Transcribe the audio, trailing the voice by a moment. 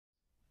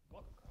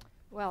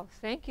Well,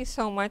 thank you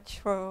so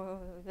much for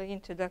the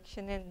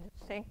introduction, and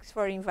thanks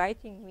for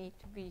inviting me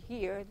to be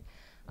here.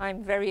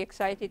 I'm very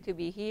excited to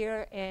be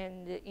here,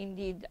 and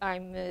indeed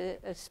I'm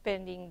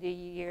spending the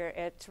year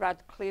at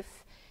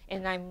Radcliffe,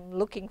 and I'm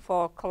looking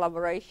for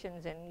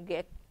collaborations and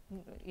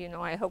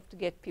I hope to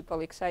get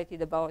people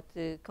excited about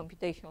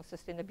computational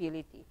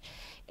sustainability.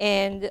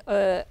 And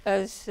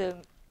as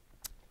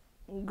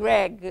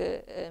Greg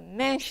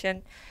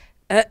mentioned,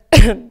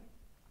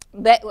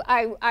 but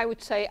I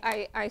would say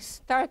I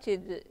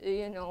started,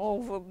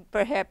 over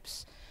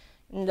perhaps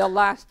in the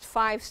last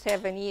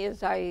 5-7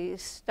 years, I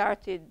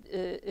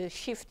started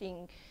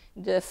shifting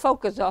the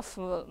focus of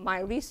my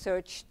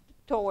research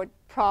toward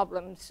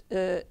problems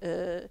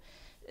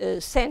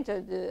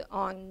centered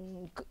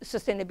on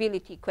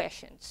sustainability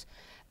questions.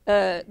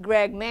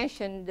 Greg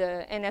mentioned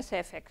the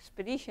NSF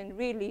expedition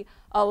really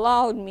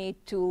allowed me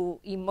to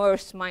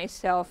immerse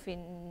myself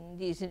in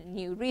this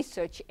new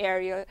research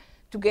area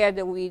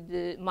together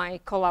with my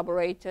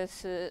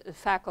collaborators,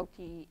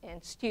 faculty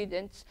and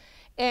students.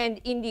 And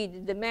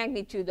indeed, the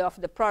magnitude of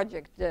the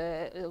project,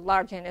 the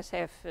large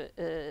NSF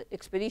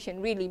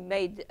expedition, really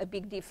made a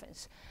big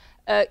difference.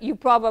 You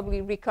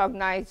probably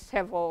recognize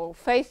several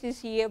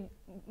faces here.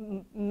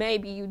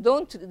 Maybe you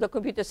don't, the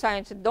computer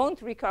science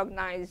don't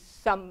recognize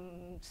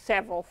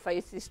several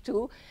faces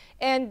too.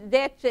 And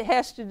that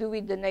has to do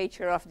with the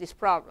nature of these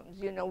problems.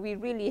 We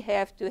really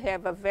have to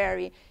have a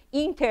very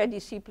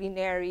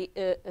interdisciplinary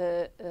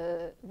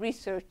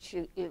research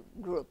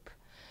group.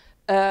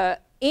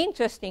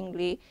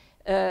 Interestingly,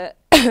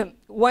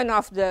 one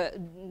of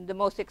the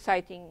most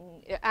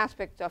exciting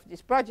aspects of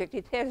this project,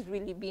 it has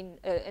really been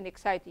an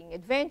exciting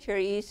adventure,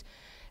 is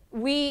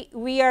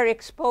we are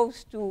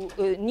exposed to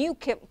new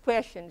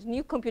questions,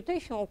 new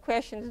computational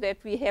questions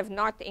that we have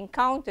not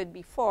encountered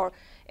before,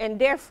 and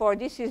therefore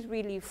this is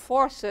really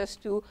forced us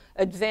to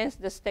advance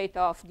the state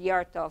of the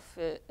art of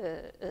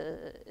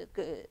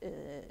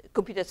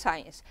computer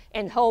science,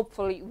 and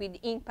hopefully with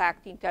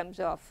impact in terms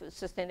of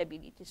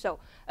sustainability. So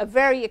a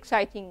very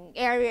exciting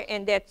area,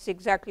 and that's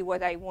exactly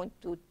what I want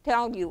to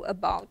tell you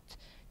about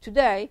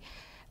today.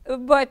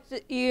 But,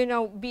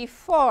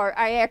 before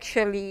I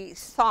actually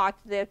thought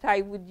that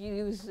I would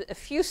use a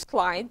few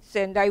slides,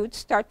 and I would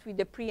start with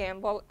the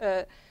preamble.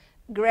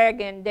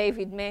 Greg and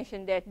David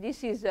mentioned that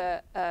this is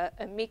a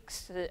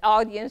mixed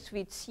audience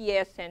with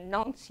CS and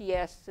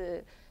non-CS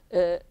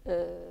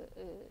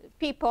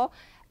people.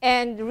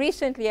 And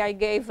recently I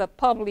gave a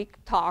public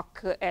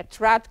talk at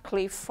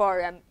Radcliffe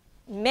for a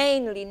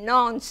mainly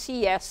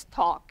non-CS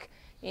talk.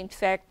 In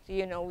fact,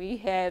 we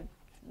had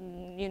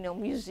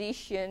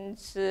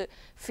musicians,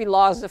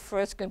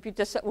 philosophers,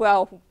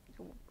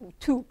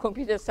 two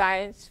computer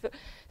science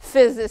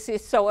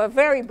physicists, so a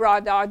very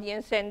broad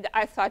audience, and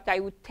I thought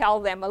I would tell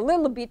them a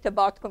little bit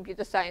about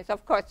computer science.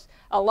 Of course,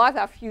 a lot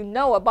of you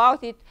know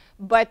about it,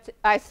 but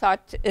I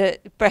thought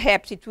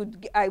perhaps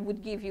I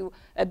would give you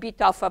a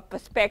bit of a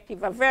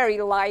perspective, a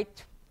very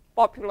light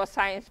popular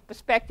science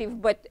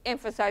perspective, but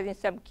emphasizing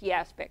some key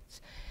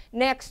aspects.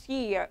 Next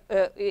year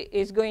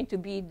is going to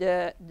be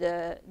the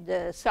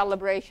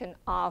celebration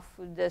of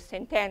the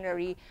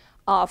centenary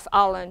of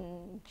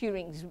Alan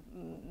Turing's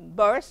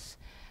birth.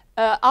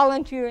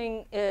 Alan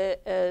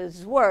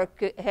Turing's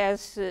work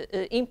has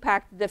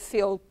impacted the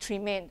field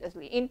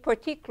tremendously. In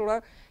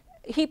particular,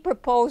 he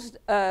proposed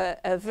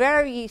a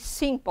very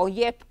simple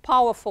yet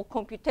powerful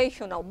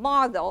computational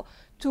model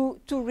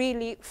to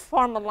really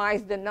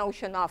formalize the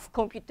notion of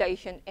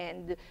computation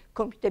and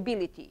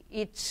computability.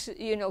 It's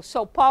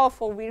so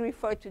powerful, we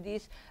refer to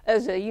this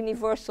as a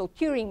universal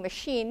Turing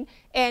machine,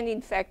 and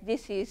in fact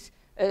this is,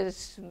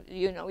 as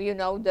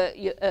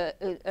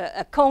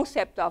a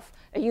concept of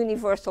a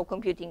universal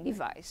computing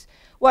device.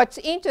 What's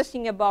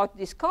interesting about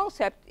this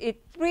concept,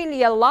 it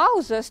really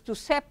allows us to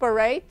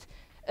separate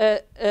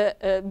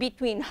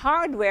between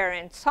hardware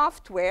and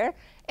software,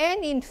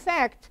 and in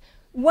fact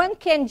one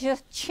can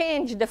just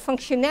change the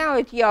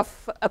functionality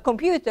of a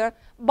computer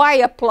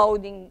by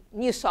uploading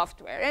new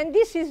software. And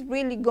this is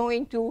really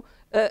going to,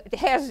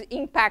 has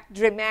impact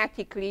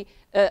dramatically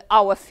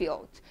our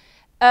field.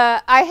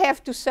 I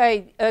have to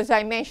say, as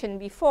I mentioned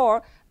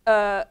before,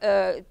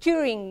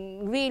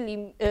 Turing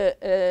really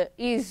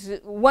is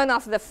one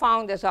of the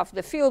founders of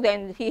the field,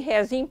 and he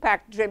has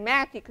impacted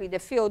dramatically the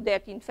field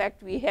that, in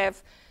fact, we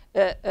have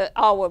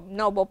our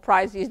Nobel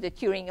Prize is the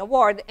Turing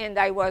Award, and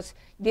I was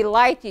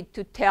delighted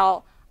to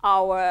tell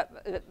our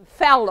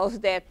fellows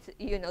that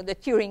the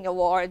Turing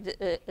Award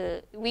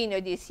winner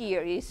this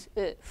year is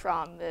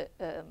from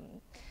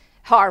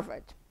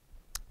Harvard.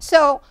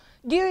 So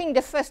during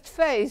the first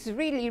phase,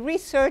 really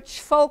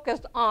research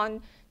focused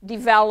on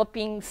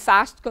developing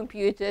fast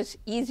computers,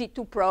 easy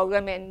to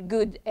program and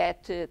good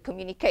at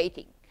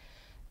communicating.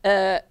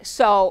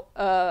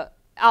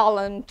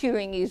 Alan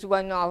Turing is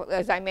one of,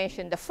 as I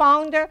mentioned, the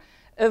founder.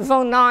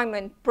 Von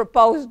Neumann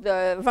proposed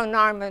the von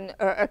Neumann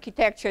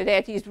architecture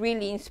that is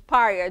really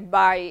inspired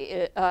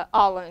by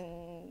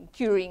Alan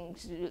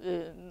Turing's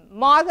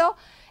model.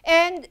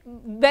 And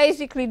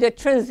basically, the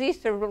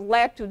transistor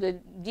led to the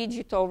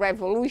digital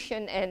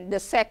revolution and the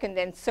second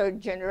and third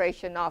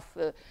generation of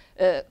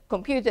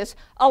computers,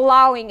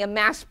 allowing a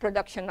mass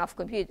production of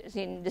computers.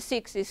 In the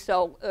 60s,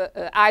 so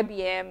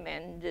IBM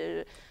and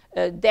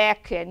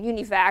DEC and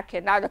Univac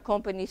and other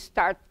companies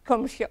start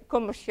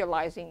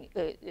commercializing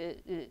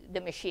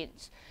the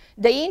machines.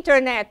 The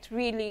internet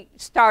really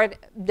started,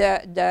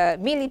 the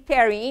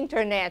military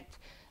internet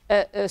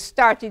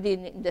started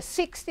in the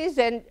 60s,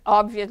 and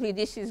obviously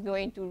this is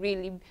going to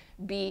really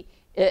be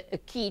a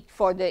key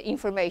for the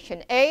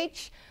information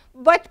age.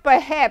 But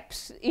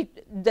perhaps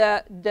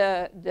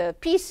the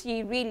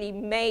PC really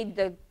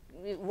made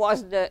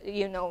was the,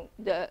 you know,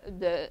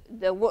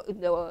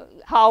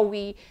 how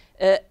we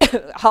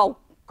how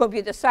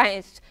computer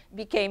science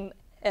became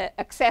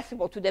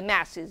accessible to the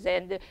masses,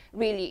 and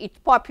really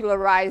it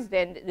popularized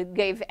and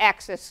gave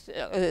access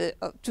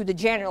to the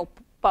general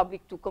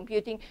public to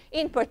computing,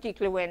 in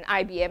particular when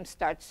IBM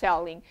started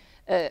selling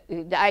the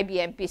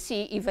IBM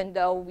PC, even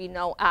though we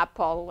know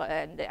Apple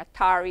and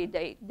Atari,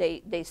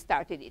 they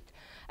started it.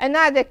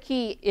 Another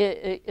key,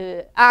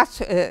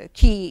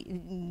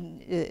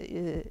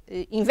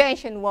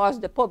 invention was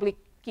the public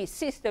key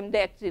system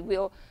that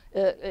will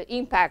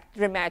impact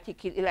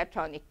dramatically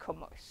electronic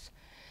commerce.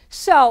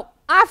 So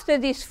after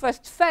this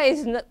first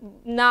phase,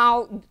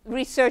 now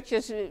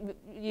researchers,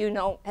 you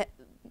know,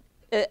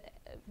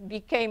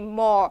 became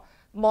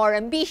more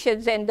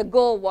ambitious, and the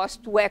goal was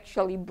to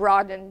actually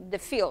broaden the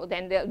field.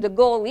 And the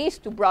goal is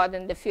to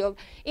broaden the field,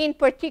 in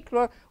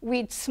particular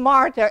with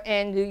smarter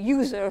and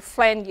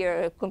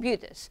user-friendlier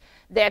computers.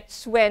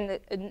 That's when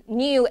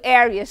new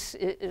areas,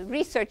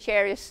 research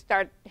areas,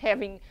 start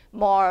having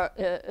more,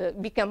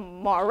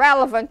 become more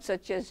relevant,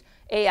 such as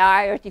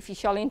AI,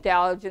 artificial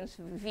intelligence,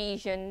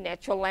 vision,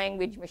 natural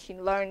language,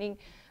 machine learning,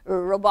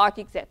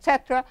 robotics,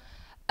 etc.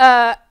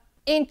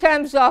 In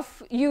terms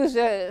of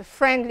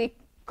user-friendly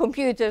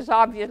computers,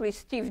 obviously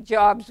Steve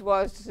Jobs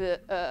was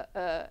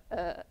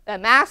a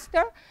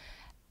master.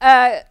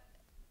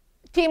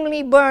 Tim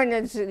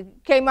Lee-Berners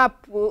came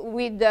up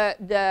with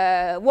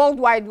the World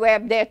Wide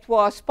Web that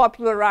was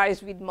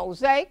popularized with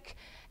Mosaic.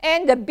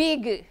 And the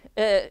big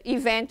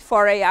event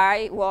for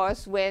AI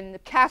was when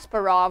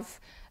Kasparov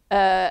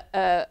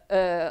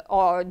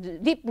or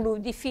Deep Blue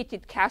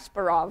defeated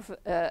Kasparov,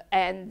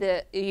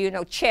 and you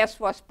know, chess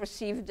was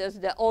perceived as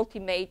the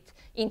ultimate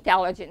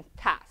intelligent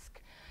task.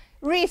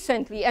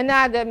 Recently,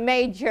 another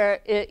major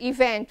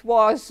event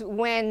was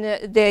when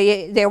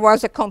there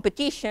was a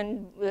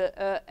competition,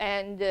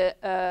 and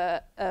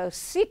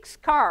 6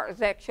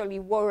 cars actually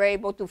were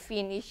able to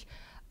finish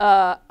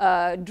a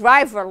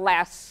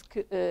driverless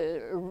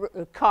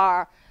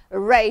car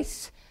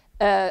race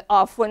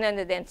of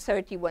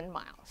 131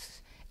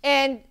 miles.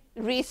 And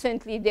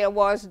recently, there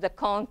was the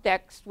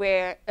context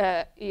where,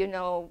 you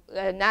know,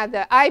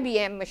 another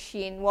IBM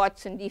machine,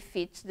 Watson,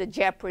 defeats the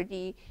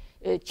Jeopardy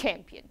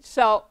champion.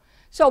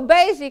 So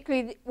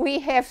basically, we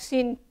have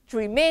seen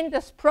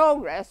tremendous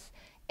progress,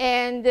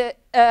 and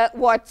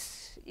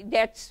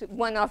that's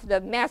one of the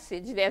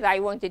messages that I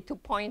wanted to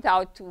point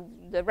out to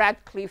the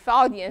Radcliffe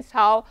audience,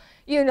 how,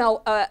 you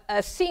know,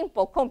 a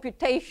simple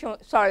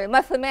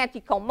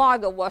mathematical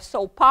model was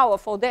so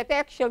powerful that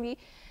actually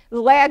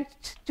led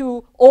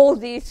to all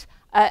these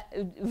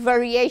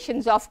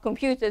variations of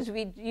computers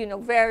with, you know,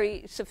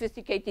 very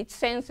sophisticated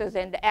sensors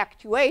and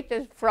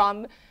actuators,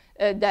 from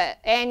the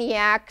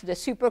ENIAC, the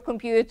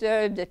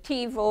supercomputer, the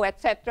TiVo,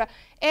 etc.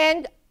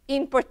 And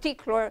in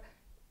particular,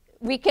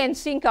 we can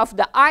think of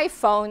the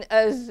iPhone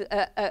as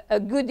a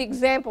good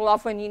example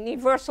of an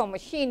universal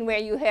machine where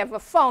you have a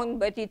phone,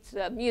 but it's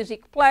a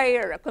music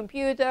player, a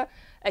computer,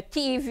 a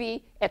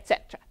TV,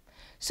 etc.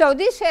 So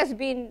this has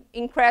been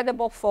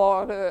incredible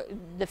for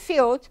the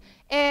field.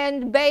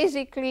 And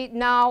basically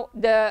now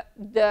the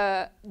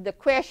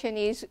question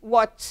is,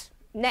 what's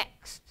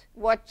next?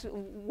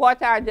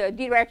 What are the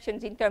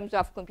directions in terms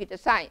of computer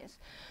science?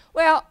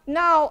 Well,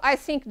 now I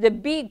think the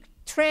big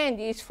trend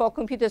is for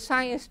computer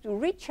science to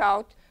reach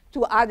out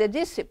to other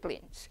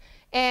disciplines.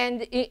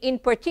 And in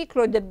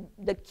particular,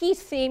 the key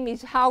theme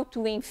is how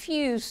to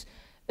infuse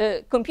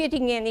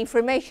computing and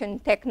information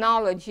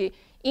technology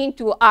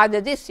into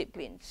other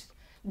disciplines.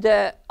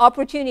 The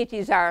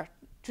opportunities are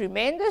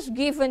tremendous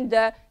given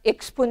the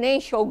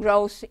exponential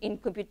growth in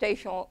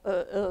computational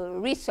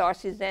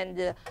resources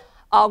and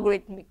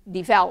algorithmic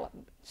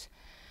developments.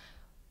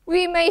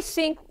 We may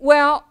think,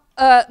 well,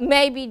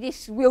 maybe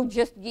this will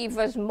just give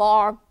us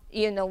more,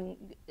 you know,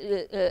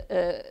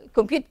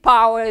 compute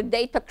power,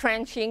 data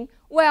crunching.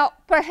 Well,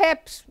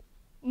 perhaps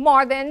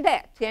more than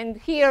that. And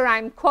here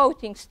I'm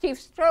quoting Steve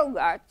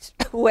Strogatz,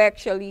 who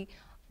actually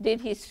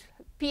did his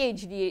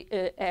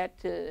PhD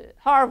at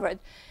Harvard.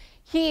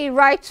 He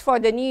writes for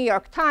the New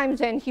York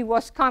Times, and he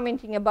was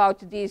commenting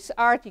about this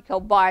article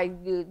by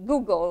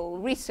Google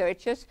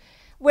researchers,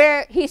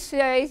 where he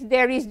says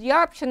there is the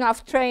option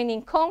of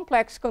training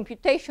complex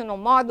computational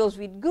models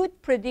with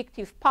good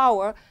predictive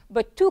power,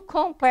 but too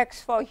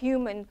complex for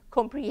human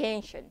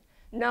comprehension,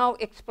 no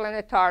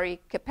explanatory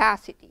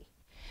capacity.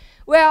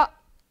 Well,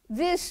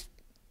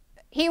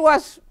 he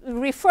was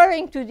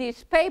referring to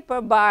this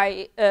paper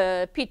by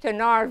Peter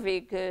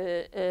Narvik,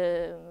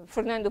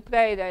 Fernando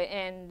Pereira,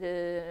 and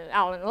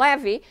Alan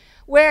Levy,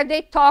 where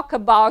they talk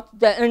about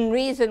the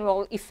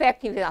unreasonable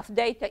effectiveness of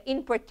data,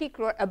 in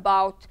particular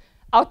about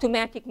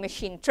automatic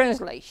machine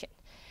translation.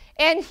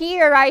 And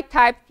here I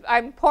typed,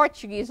 I'm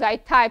Portuguese, I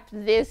typed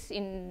this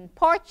in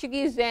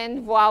Portuguese,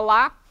 and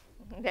voila,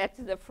 that's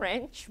the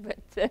French, but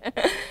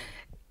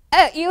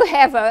you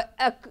have a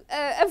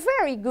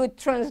very good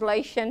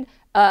translation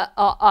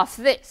of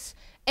this.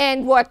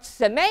 And what's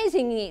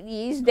amazing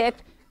is that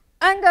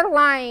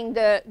underlying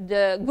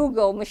the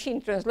Google machine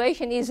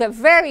translation is a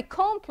very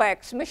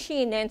complex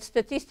machine and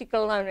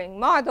statistical learning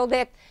model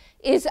that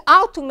is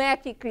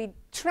automatically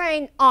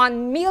trained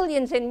on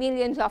millions and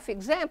millions of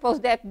examples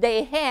that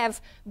they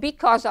have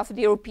because of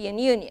the European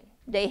Union.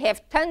 They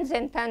have tons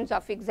and tons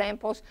of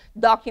examples,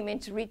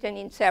 documents written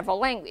in several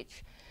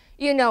languages.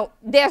 You know,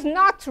 there's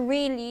not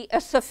really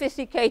a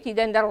sophisticated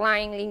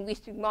underlying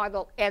linguistic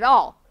model at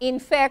all. In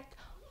fact,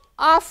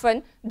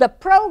 often the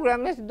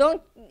programmers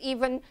don't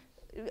even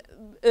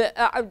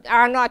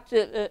are not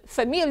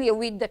familiar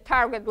with the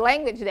target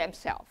language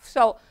themselves.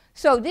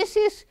 So this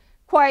is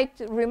quite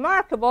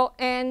remarkable,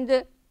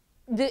 and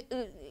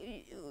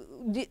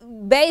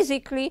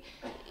basically,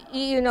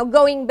 you know,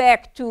 going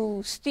back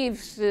to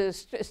Steve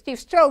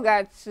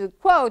Strogat's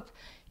quote,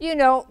 you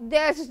know,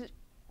 there's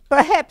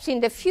perhaps in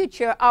the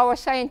future our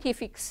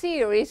scientific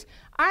theories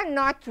are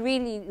not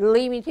really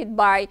limited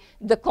by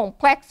the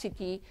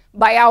complexity,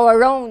 by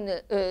our own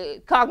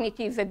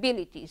cognitive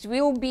abilities. We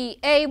will be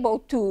able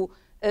to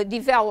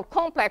develop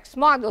complex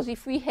models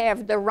if we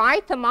have the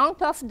right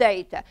amount of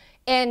data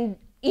and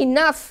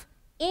enough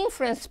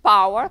inference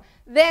power.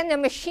 Then a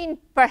machine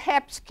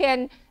perhaps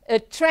can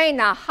train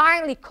a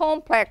highly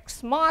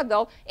complex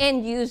model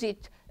and use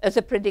it as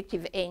a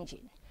predictive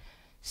engine.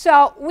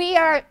 So we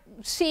are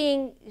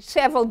seeing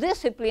several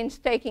disciplines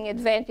taking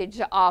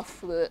advantage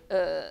of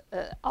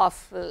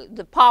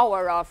the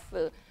power of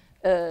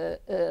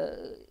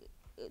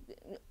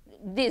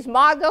these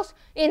models,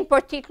 in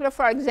particular,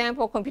 for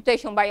example,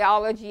 computational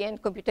biology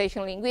and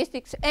computational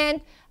linguistics.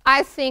 And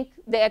I think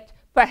that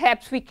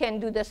perhaps we can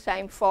do the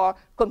same for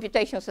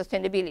computational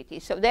sustainability.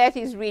 So that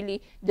is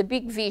really the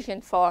big vision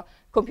for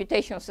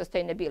computational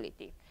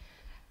sustainability.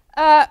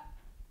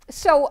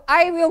 So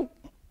I will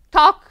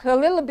talk a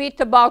little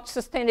bit about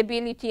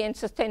sustainability and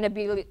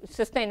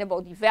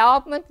sustainable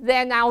development.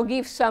 Then I'll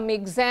give some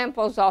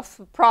examples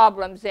of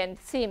problems and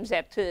themes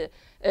at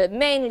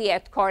mainly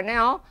at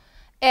Cornell,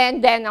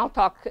 and then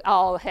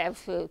I'll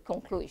have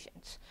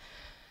conclusions.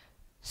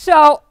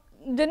 So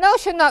the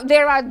notion of,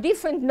 there are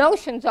different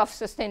notions of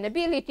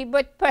sustainability,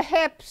 but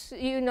perhaps,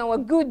 you know, a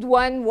good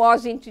one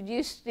was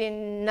introduced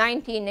in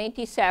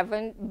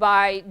 1987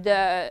 by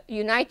the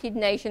United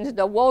Nations,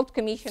 the World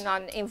Commission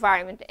on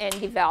Environment and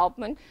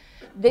Development.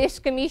 This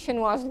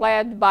commission was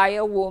led by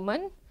a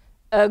woman,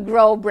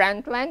 Gro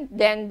Brundtland,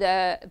 then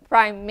the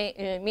Prime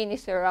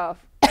Minister of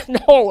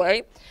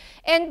Norway.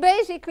 And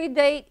basically,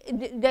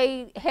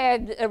 they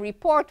had a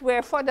report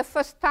where, for the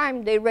first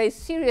time, they raised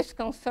serious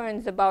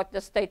concerns about the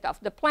state of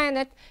the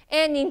planet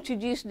and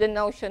introduced the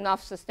notion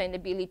of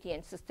sustainability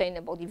and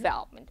sustainable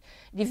development.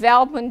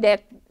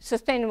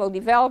 Sustainable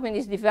development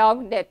is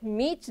development that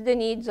meets the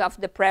needs of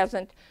the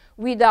present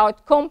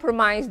without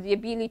compromising the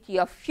ability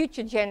of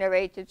future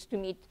generations to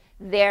meet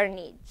their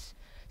needs.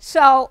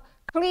 So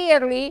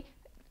clearly,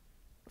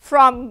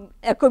 from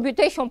a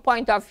computation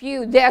point of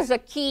view, there's a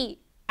key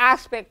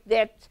aspect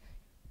that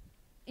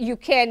you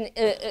can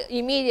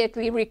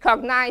immediately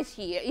recognize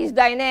here is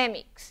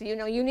dynamics. You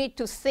know, you need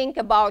to think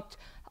about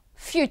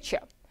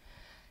future.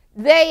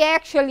 They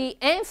actually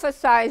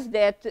emphasize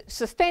that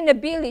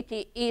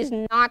sustainability is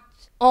not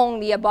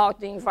only about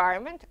the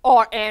environment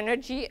or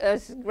energy,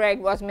 as Greg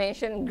was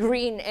mentioning,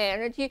 green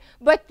energy,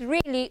 but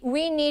really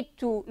we need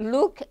to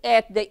look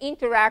at the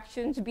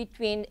interactions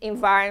between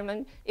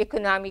environment,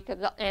 economic,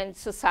 and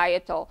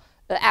societal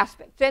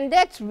aspects. And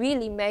that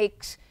really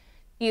makes,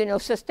 you know,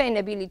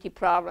 sustainability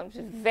problems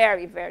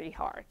very, very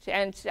hard.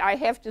 And I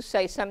have to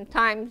say,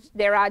 sometimes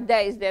there are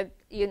days that,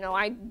 you know,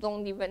 I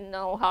don't even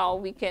know how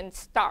we can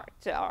start.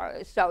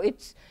 So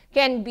it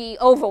can be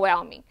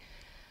overwhelming.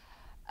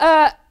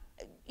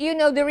 You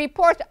know, the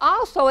report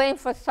also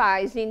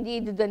emphasized,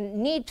 indeed, the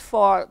need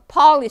for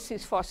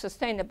policies for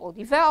sustainable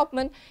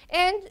development.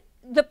 And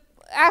the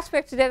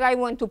aspects that I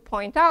want to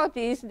point out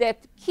is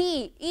that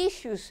key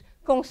issues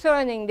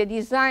concerning the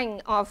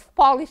design of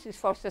policies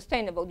for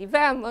sustainable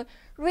development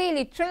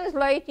really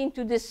translate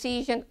into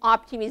decision,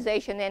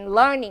 optimization, and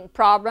learning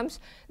problems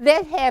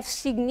that have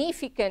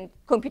significant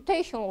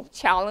computational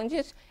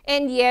challenges,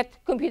 and yet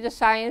computer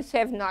science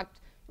have not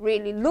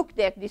really looked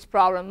at this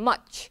problem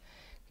much.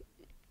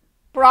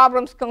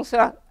 Problems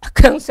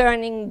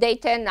concerning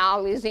data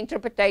analysis,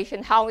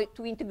 interpretation, how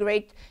to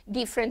integrate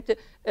different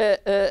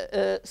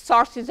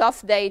sources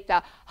of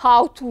data,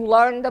 how to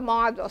learn the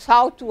models,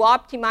 how to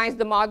optimize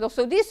the models.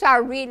 So these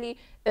are really,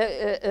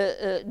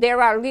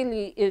 there are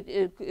really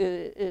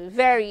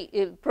very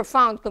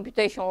profound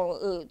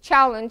computational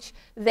challenge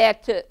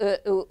that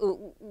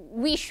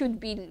we should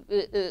be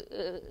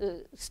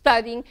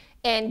studying,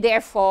 and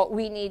therefore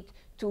we need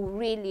to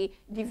really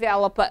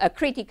develop a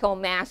critical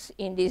mass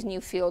in this new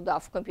field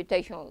of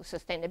computational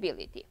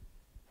sustainability.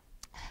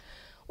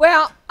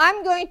 Well,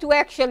 I'm going to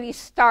actually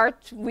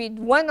start with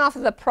one of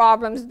the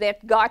problems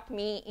that got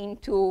me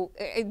into,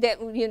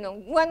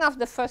 one of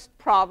the first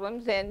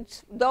problems, and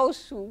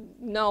those who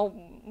know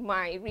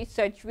my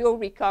research will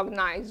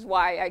recognize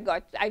why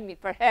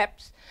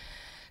perhaps.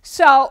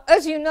 So,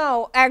 as you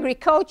know,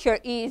 agriculture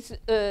is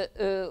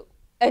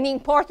an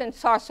important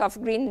source of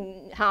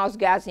greenhouse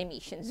gas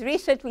emissions.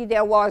 Recently,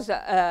 there was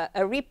a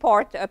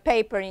report, a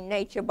paper in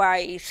Nature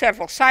by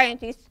several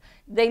scientists.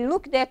 They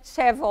looked at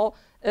several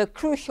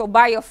crucial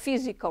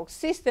biophysical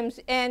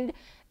systems, and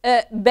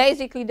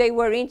basically they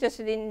were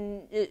interested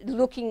in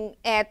looking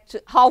at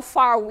how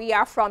far we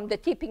are from the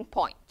tipping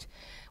point.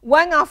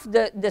 One of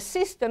the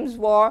systems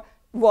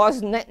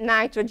was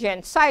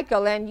nitrogen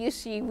cycle, and you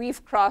see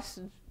we've crossed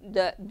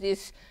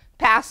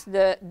past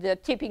the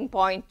tipping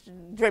point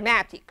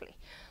dramatically.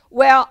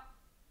 Well,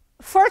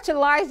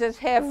 fertilizers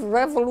have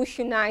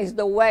revolutionized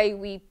the way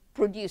we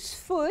produce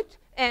food,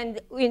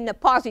 and in a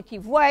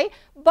positive way,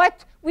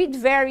 but with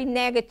very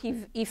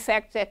negative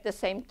effects at the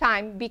same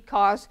time,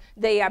 because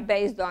they are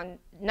based on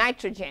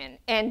nitrogen,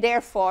 and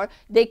therefore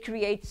they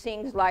create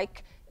things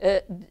like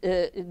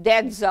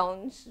dead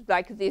zones,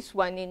 like this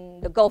one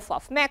in the Gulf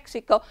of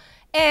Mexico.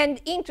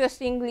 And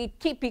interestingly,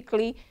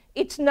 typically,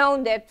 it's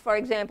known that, for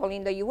example,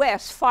 in the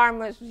US,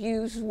 farmers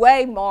use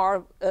way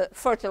more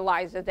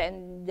fertilizer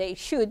than they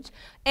should.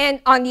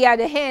 And on the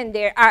other hand,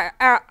 there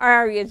are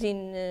areas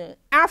in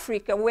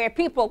Africa where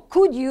people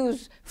could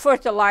use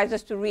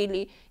fertilizers to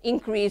really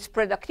increase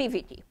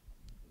productivity.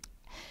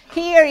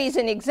 Here is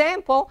an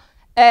example,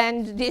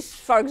 and this,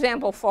 for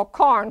example, for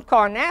corn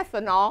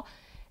ethanol.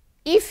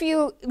 If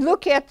you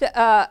look at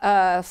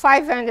a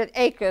 500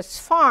 acres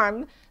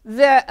farm,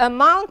 the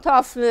amount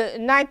of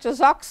nitrous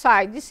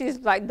oxide, this is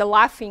like the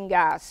laughing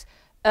gas,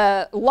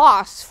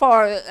 loss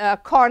for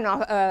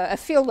a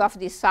field of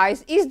this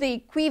size is the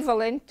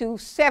equivalent to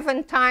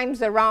 7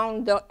 times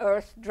around the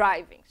Earth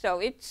driving. So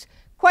it's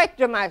quite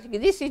dramatic.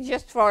 This is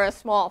just for a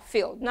small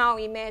field. Now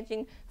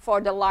imagine for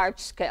the large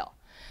scale.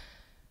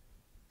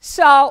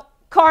 So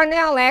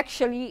Cornell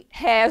actually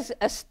has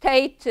a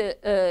state,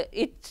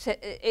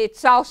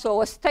 it's also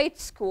a state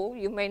school,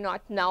 you may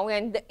not know,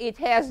 and it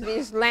has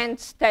this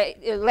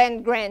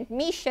land grant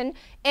mission,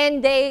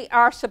 and they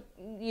are,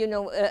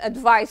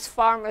 advise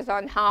farmers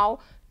on how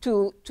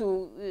to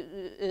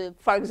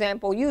for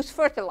example, use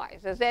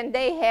fertilizers. And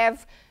they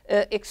have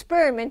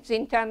experiments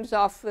in terms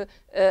of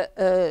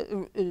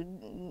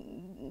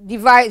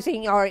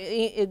devising or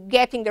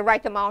getting the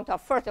right amount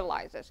of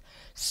fertilizers.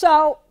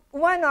 So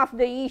one of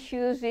the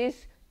issues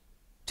is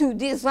to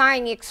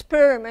design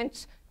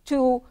experiments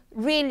to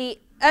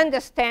really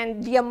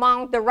understand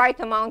the right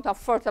amount of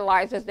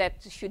fertilizers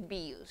that should be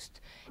used.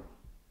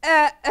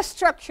 A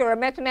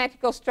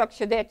mathematical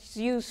structure that's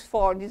used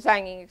for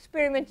designing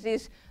experiments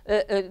is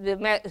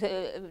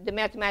the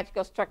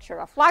mathematical structure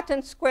of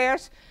latent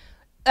squares.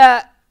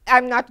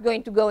 I'm not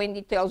going to go in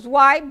details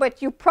why,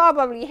 but you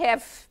probably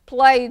have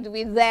played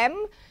with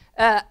them.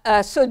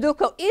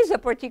 Sudoku is a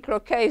particular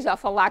case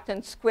of a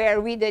latent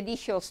square with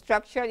additional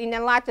structure. In a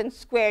latent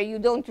square, you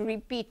don't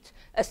repeat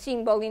a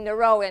symbol in a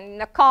row and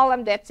in a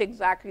column. That's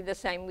exactly the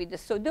same with the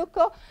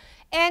Sudoku.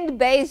 And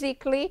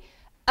basically,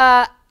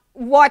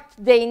 what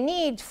they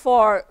need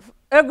for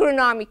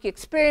agronomic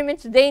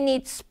experiments, they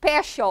need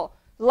special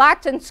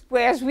latent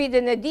squares with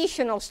an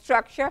additional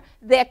structure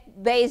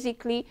that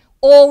basically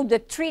all the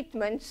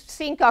treatments,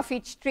 think of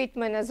each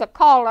treatment as a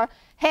color,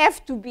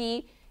 have to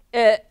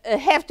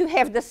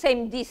have the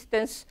same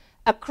distance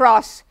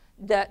across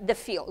the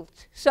field.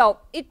 So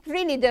it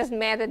really doesn't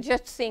matter,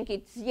 just think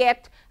it's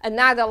yet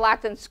another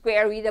latent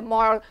square with a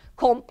more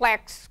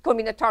complex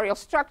combinatorial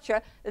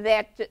structure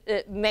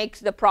that makes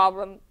the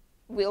problem.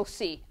 We'll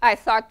see. I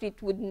thought it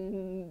would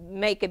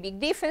make a big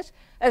difference.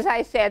 As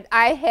I said,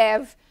 I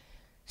have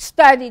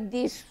studied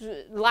this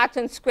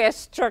latent square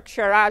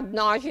structure ad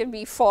nauseam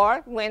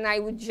before, when I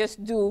would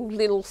just do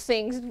little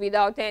things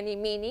without any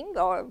meaning,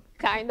 or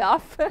kind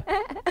of.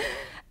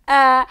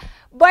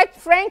 But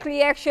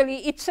frankly,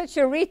 actually, it's such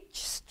a rich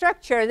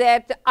structure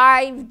that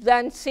I've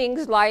done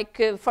things like,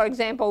 for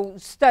example,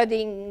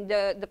 studying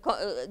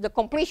the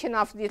completion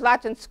of these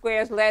latent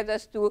squares led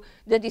us to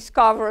the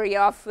discovery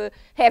of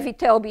heavy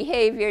tail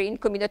behavior in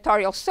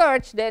combinatorial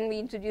search. Then we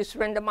introduced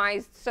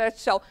randomized search.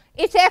 So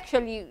it's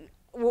actually,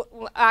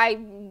 I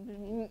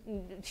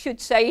should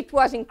say, it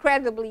was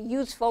incredibly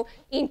useful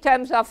in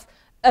terms of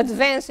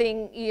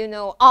advancing,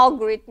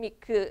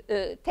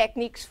 algorithmic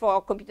techniques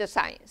for computer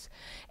science.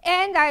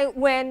 And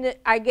when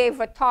I gave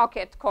a talk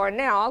at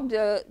Cornell,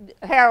 the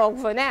Harold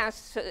Van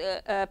Ness,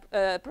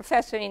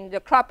 professor in the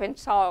crop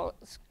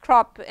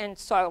and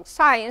soil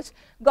science,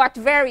 got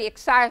very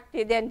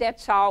excited, and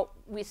that's how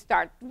we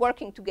start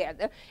working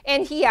together.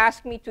 And he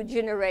asked me to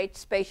generate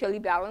spatially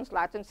balanced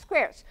Latin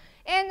squares.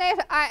 And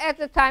at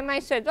the time I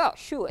said, oh,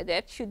 sure,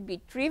 that should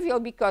be trivial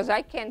because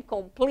I can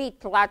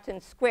complete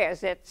Latin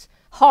squares. That's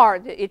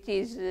hard. It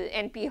is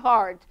NP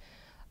hard,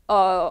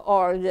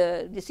 or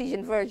the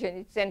decision version,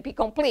 it's NP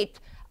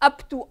complete,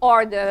 up to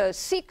order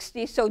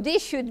 60. So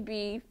this should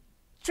be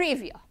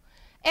trivial.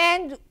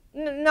 And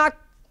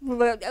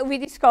we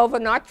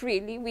discovered not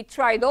really. We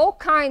tried all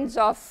kinds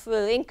of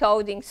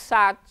encoding,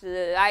 SAT,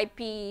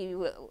 IP,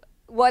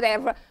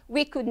 whatever.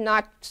 We could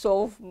not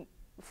solve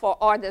for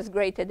orders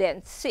greater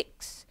than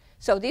 6.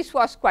 So this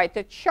was quite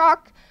a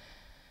shock.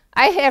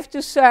 I have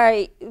to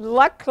say,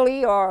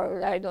 luckily,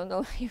 or I don't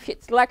know if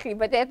it's luckily,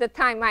 but at the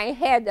time I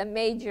had a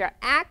major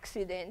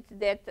accident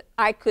that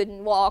I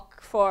couldn't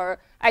walk for,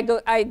 I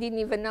didn't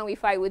even know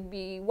if I would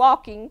be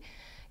walking.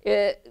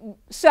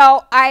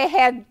 So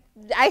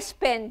I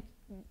spent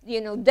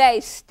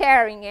days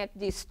staring at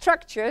these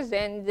structures,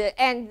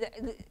 and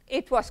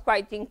it was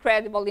quite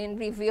incredible in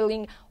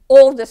revealing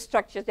all the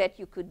structures that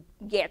you could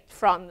get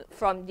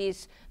from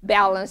these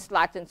balanced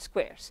Latin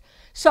squares.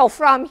 So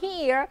from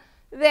here,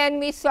 then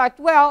we thought,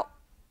 well,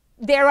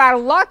 there are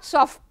lots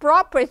of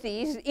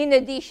properties in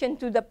addition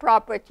to the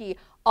property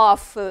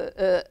of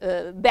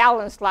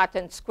balanced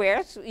Latin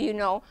squares,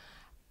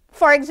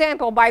 For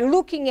example, by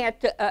looking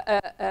at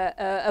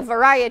a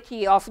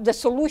variety of the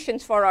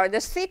solutions for order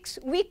 6,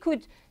 we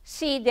could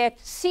see that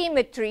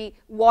symmetry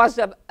was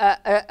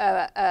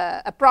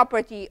a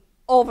property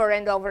over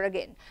and over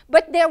again.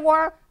 But there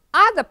were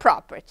other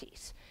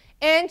properties.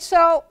 And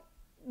so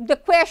the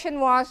question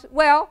was,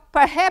 well,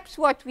 perhaps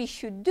what we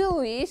should do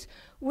is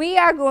we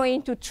are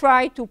going to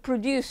try to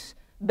produce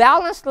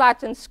balanced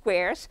Latin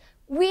squares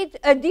with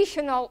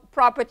additional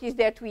properties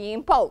that we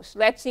impose.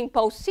 Let's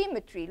impose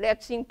symmetry.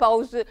 Let's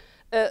impose,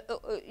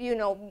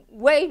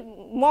 way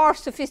more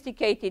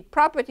sophisticated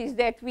properties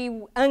that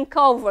we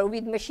uncover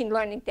with machine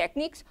learning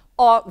techniques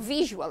or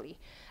visually.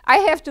 I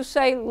have to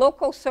say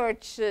local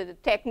search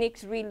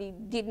techniques really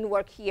didn't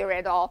work here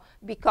at all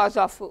because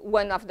of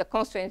one of the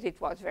constraints.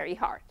 It was very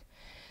hard.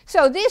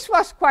 So this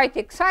was quite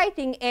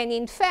exciting, and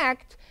in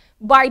fact,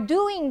 by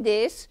doing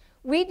this,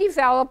 we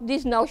developed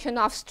this notion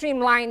of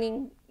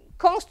streamlining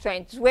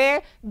constraints,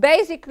 where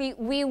basically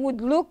we would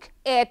look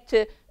at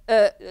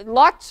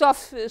lots of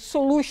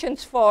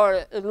solutions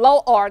for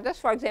low orders,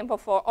 for example,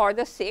 for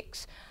order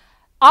 6,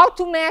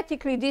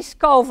 automatically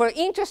discover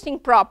interesting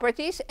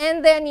properties,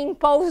 and then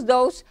impose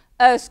those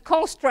as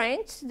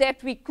constraints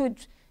that we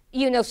could,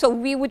 so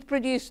we would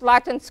produce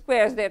Latin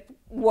squares that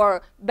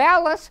were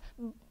balanced,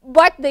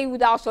 but they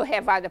would also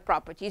have other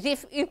properties.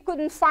 If you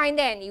couldn't find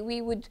any, we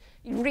would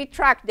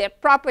retract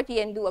that property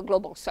and do a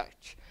global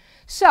search.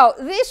 So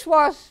this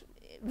was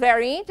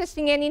very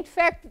interesting, and in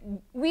fact,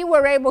 we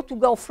were able to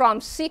go from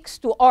 6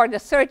 to order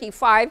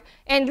 35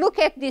 and look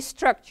at this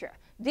structure.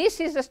 This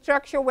is a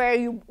structure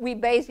where we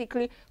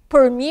basically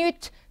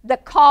permute the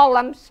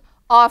columns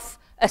of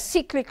a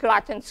cyclic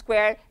Latin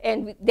square,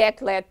 and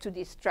that led to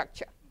this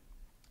structure.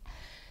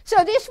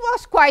 So this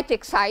was quite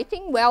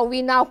exciting. Well,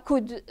 we now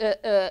could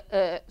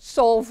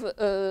solve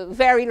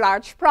very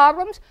large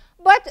problems,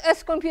 but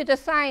as computer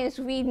science,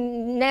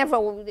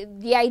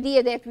 the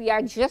idea that we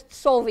are just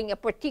solving a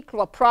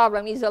particular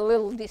problem is a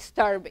little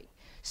disturbing.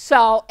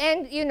 So,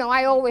 and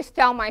I always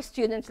tell my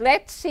students,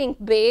 let's think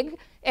big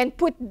and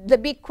put the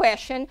big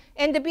question.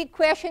 And the big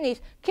question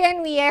is,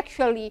 can we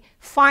actually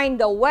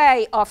find a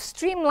way of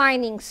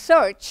streamlining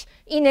search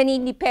in an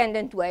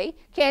independent way?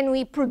 Can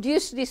we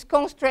produce these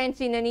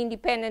constraints in an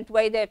independent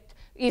way that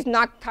is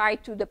not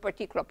tied to the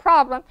particular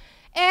problem?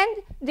 And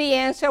the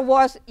answer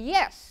was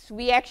yes.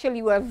 We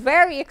actually were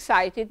very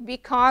excited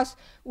because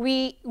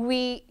we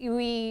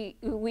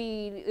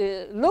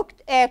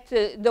looked at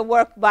the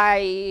work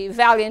by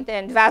Valiant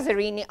and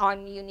Vazarini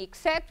on unique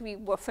set. We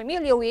were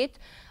familiar with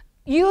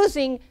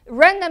using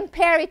random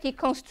parity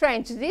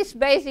constraints. This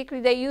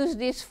basically, they use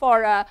this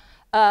for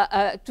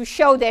to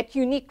show that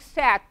unique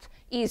set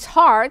is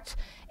hard,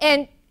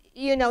 and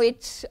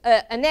it's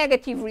a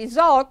negative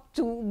result.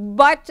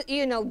 But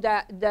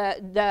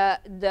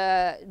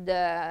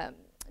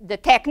the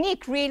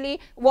technique really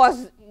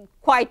was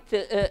quite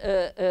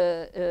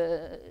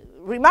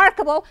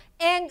remarkable,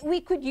 and we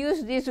could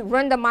use these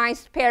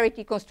randomized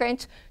parity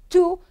constraints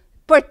to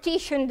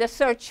partition the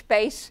search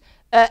space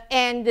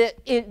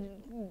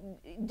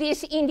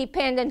this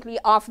independently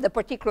of the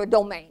particular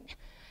domain.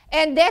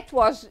 And that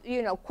was,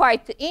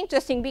 quite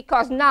interesting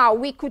because now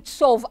we could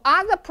solve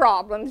other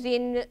problems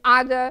in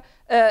other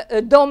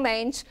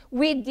domains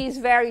with this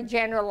very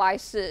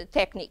generalized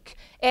technique.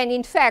 And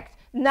in fact,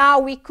 now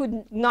we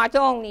could not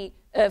only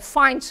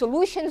find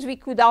solutions, we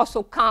could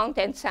also count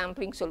and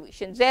sampling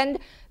solutions. And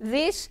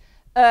this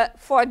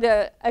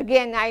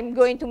again, I'm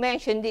going to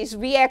mention this,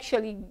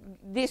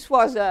 this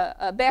was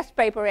a best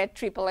paper at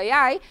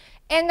AAAI,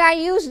 and I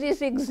use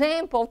this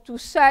example to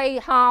say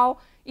how,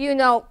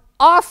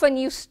 often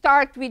you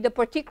start with a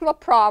particular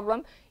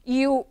problem,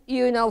 you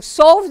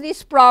solve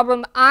this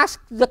problem,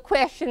 ask the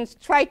questions,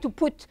 try to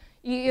put,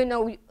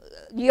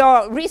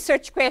 your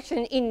research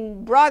question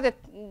in broader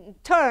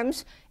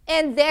terms,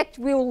 and that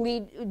will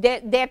lead,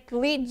 that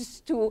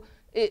leads to,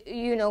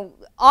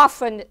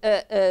 often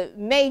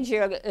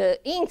major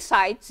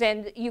insights,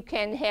 and you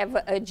can have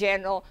a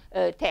general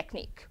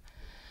technique.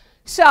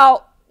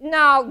 So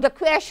now the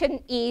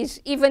question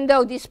is, even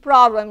though this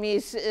problem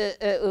is,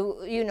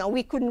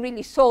 we couldn't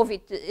really solve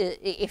it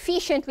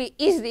efficiently,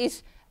 is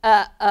this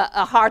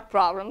a hard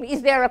problem?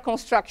 Is there a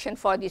construction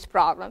for this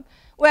problem?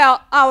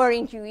 Well, our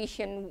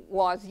intuition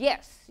was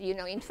yes.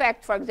 In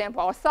fact, for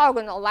example,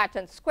 orthogonal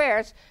latent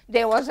squares,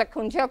 there was a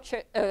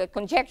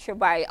conjecture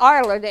by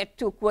Euler that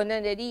took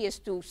 100 years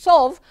to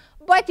solve,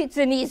 but it's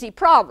an easy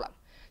problem.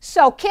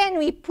 So can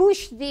we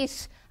push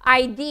this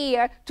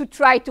idea to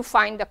try to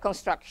find a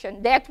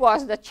construction? That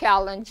was the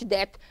challenge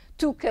that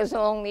took us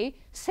only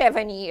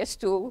 7 years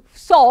to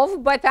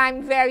solve, but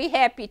I'm very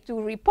happy to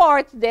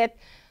report that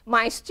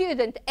my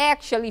student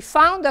actually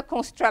found a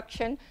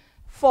construction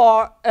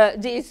for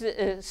these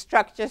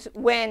structures.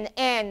 When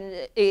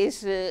n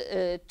is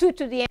 2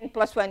 to the n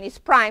plus 1 is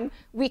prime,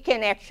 we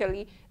can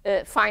actually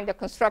find a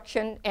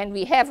construction, and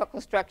we have a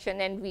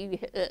construction, and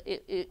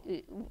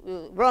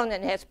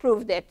Ronan has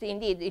proved that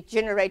indeed it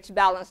generates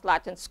balanced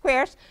latent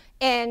squares,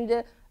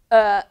 and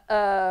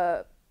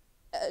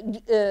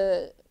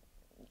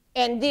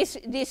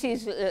this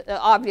is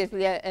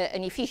obviously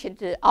an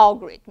efficient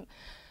algorithm.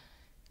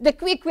 The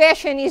quick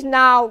question is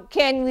now,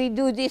 can we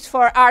do this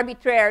for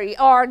arbitrary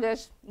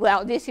orders?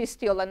 Well, this is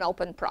still an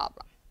open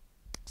problem.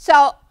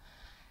 So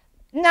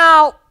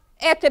now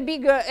at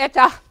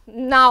a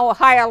now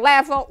higher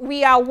level,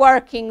 we are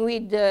working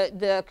with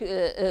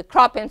the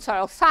crop and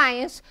soil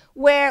science,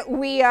 where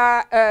we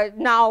are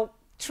now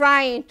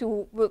trying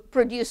to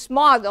produce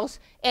models,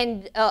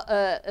 and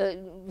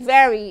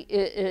very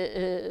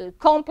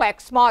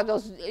complex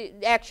models.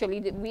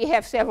 Actually, we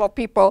have several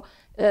people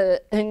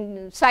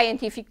in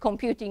scientific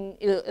computing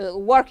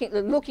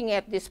looking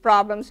at these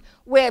problems,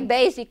 where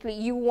basically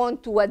you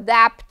want to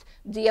adapt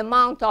the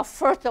amount of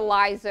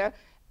fertilizer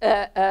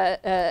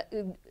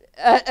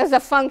as a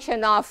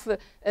function of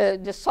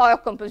the soil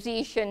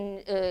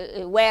composition,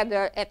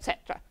 weather,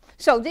 etc.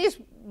 So these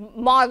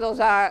models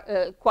are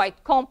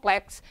quite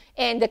complex,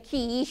 and the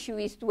key issue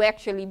is to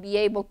actually be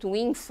able to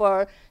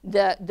infer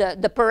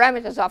the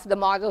parameters of the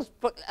models,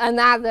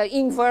 another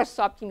inverse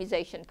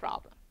optimization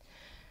problem.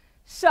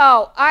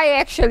 So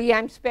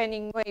I'm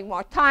spending way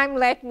more time.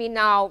 Let me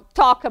now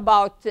talk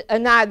about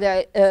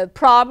another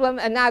problem.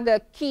 Another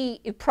key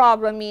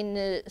problem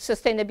in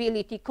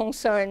sustainability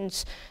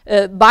concerns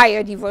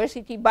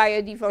biodiversity.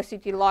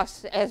 Biodiversity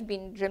loss has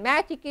been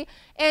dramatic,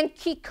 and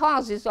key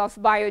causes of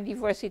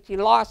biodiversity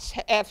loss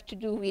have to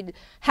do with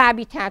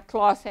habitat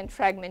loss and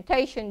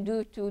fragmentation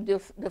due to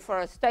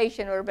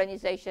deforestation,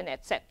 urbanization,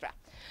 etc.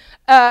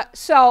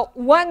 So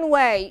one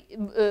way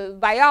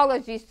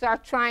biologists are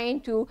trying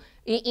to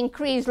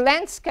increase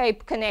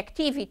landscape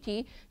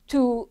connectivity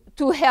to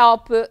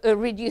help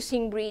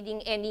reducing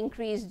breeding and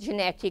increase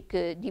genetic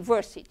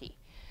diversity.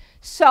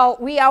 So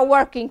we are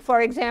working,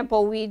 for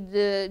example, with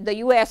the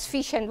US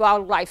Fish and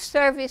Wildlife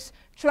Service,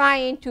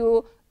 trying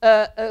to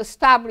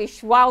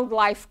establish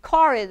wildlife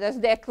corridors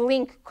that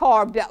link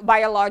core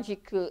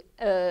biological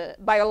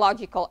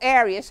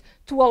areas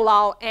to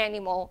allow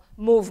animal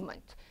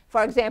movement.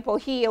 For example,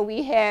 here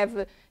we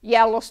have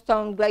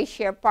Yellowstone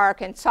Glacier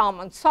Park and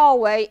Salmon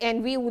Solway,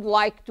 and we would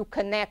like to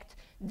connect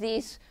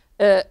these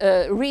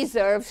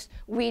reserves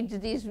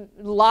with this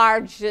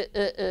large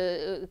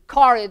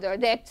corridor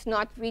that's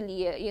not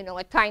really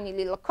a tiny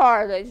little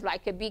corridor. It's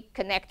like a big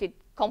connected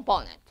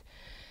component.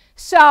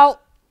 So,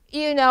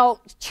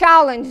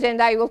 challenge,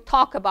 and I will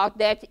talk about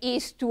that,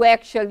 is to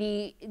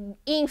actually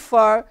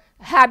infer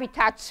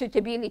habitat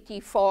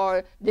suitability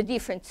for the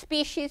different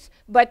species.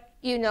 But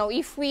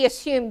if we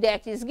assume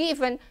that is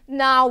given,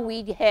 now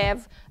we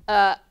have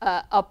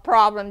a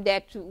problem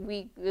that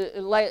we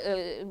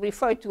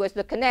refer to as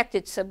the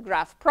connected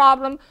subgraph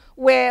problem,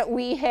 where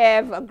we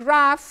have a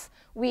graph,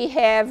 we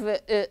have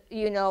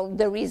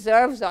the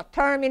reserves or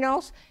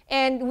terminals,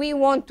 and we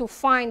want to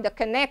find a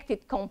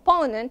connected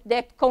component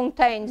that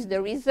contains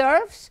the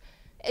reserves.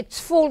 It's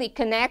fully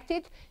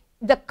connected.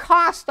 The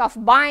cost of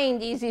buying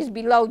these is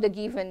below the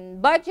given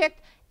budget,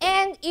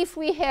 and if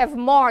we have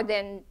more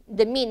than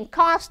the mean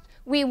cost,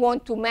 we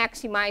want to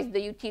maximize the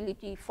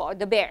utility for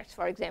the bears,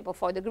 for example,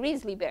 for the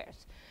grizzly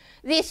bears.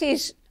 This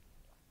is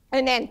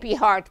an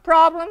NP-hard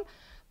problem,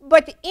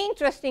 but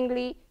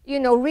interestingly,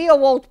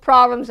 real-world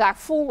problems are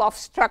full of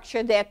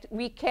structure that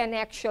we can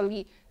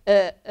actually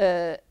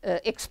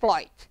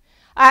exploit.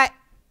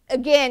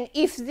 Again,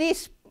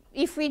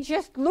 if we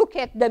just look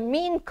at the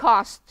mean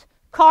cost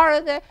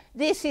corridor,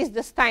 this is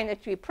the Steiner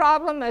tree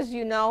problem. As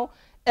you know,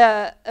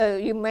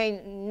 you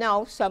may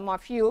know, some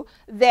of you,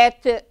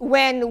 that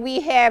when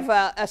we have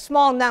a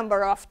small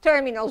number of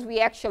terminals, we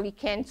actually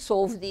can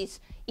solve this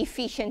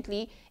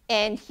efficiently.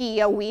 And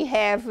here we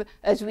have,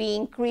 as we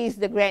increase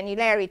the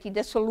granularity,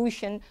 the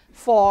solution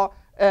for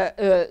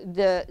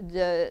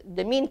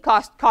the mean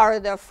cost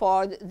corridor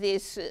for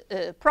this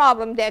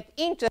problem that,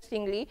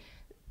 interestingly,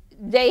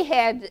 they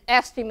had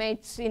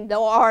estimates in the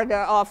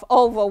order of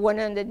over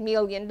 $100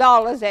 million,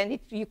 and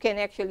you can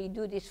actually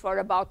do this for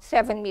about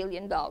 $7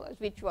 million,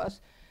 which was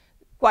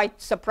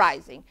quite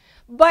surprising.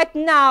 But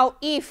now,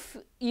 if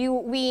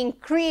we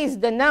increase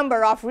the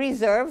number of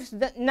reserves,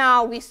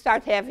 now we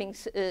start having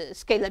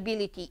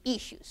scalability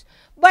issues.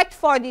 But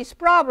for this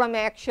problem,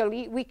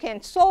 actually, we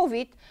can solve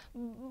it.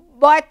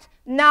 But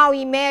now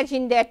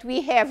imagine that we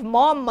have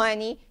more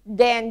money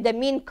than the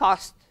mean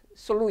cost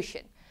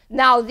solution.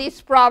 Now,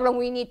 this problem,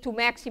 we need to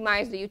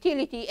maximize the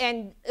utility,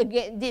 and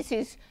again, this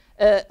is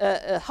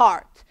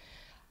hard.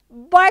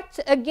 But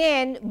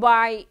again,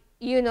 by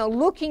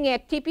looking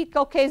at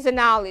typical case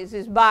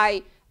analysis,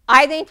 by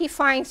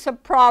identifying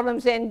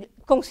subproblems and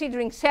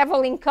considering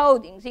several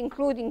encodings,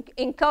 including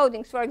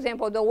encodings, for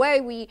example, the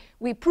way we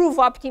prove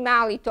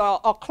optimality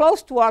or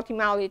close to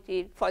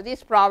optimality for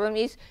this problem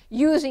is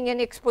using an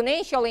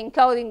exponential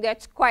encoding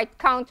that's quite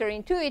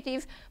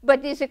counterintuitive,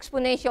 but this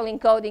exponential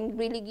encoding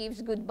really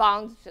gives good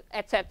bounds,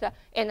 etc.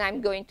 And I'm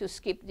going to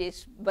skip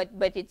this, but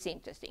it's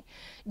interesting.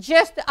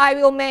 Just I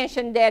will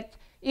mention that,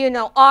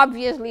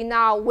 obviously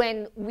now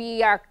when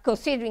we are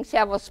considering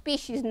several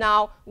species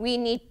now, we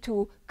need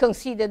to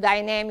consider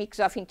dynamics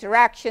of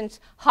interactions,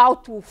 how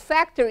to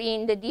factor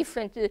in the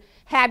different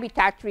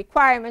habitat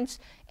requirements.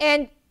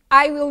 And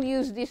I will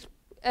use this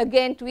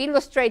again to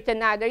illustrate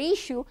another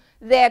issue,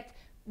 that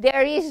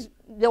there is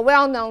the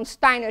well-known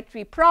Steiner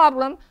tree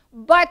problem,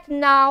 but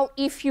now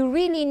if you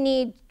really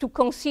need to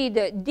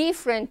consider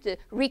different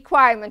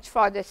requirements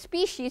for the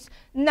species,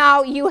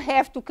 now you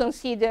have to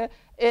consider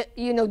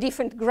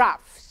different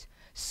graphs.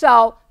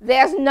 So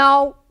there's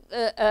no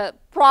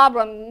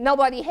problem,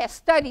 nobody has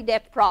studied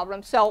that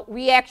problem, so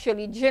we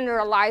actually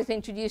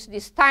introduced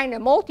this Steiner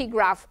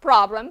multigraph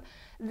problem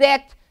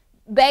that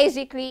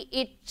basically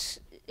it's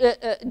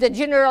the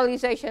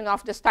generalization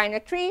of the Steiner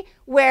tree,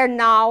 where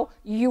now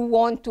you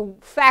want to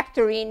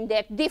factor in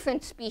that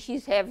different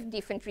species have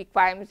different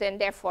requirements, and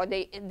therefore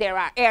there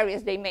are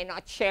areas they may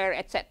not share,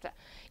 etc.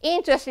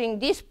 Interesting,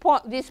 this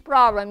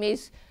problem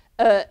is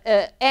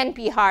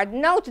NP-hard.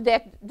 Note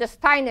that the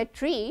Steiner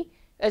tree,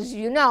 as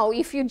you know,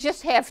 if you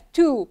just have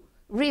two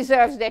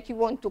reserves that you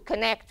want to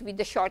connect with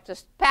the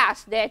shortest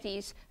path, that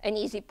is an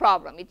easy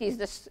problem. It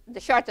is the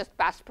shortest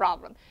path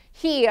problem.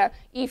 Here,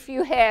 if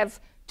you have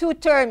two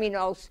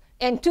terminals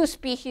and two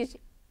species,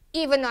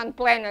 even on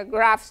planar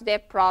graphs,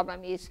 that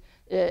problem is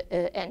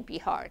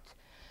NP-hard.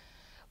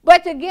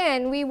 But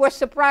again, we were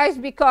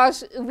surprised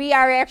because we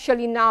are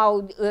actually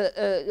now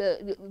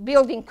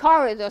building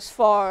corridors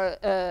for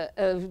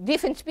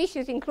different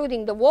species,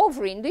 including the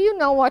wolverine. Do you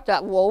know what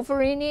a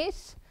wolverine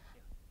is?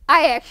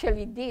 I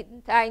actually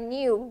didn't. I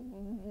knew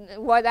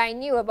what I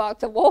knew about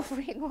the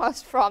wolverine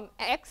was from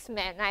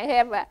X-Men. I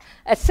have a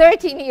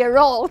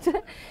 13-year-old,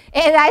 and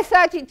I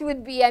thought it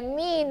would be a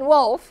mean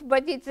wolf,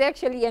 but it's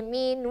actually a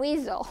mean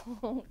weasel.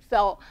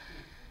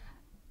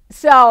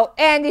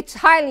 And it's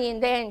highly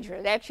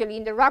endangered. Actually,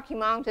 in the Rocky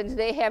Mountains,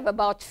 they have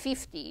about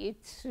 50.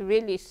 It's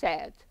really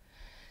sad.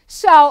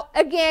 So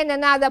again,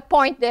 another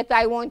point that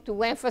I want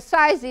to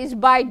emphasize is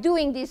by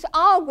doing these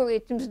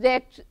algorithms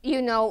that,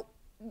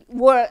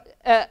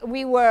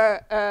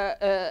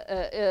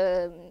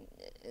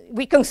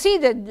 we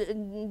considered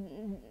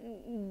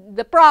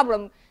the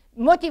problem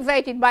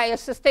motivated by a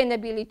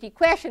sustainability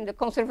question, the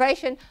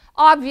conservation.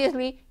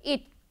 Obviously,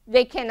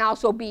 they can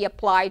also be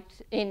applied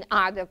in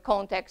other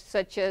contexts,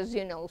 such as,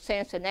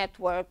 sensor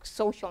networks,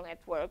 social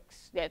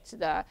networks. That's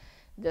the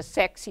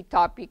sexy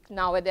topic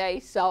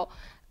nowadays. So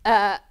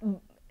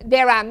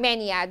there are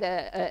many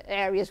other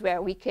areas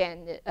where we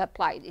can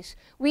apply this.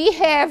 We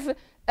have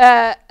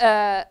an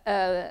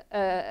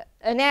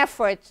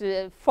effort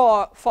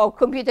for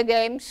computer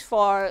games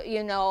for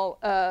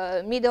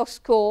middle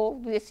school.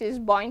 This is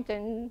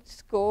Boynton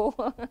School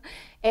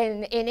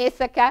in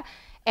Ithaca,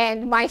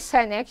 and my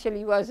son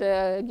actually was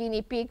a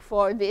guinea pig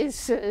for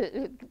these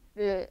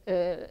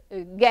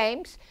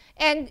games,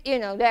 and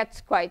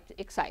that's quite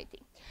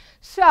exciting.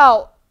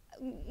 So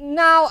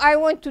now I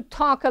want to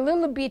talk a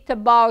little bit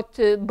about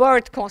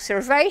bird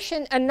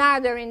conservation,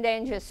 another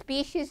endangered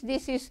species.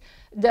 This is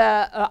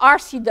the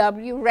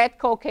RCW, red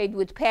cockade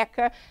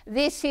woodpecker.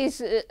 This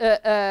is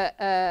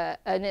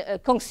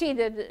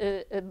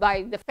considered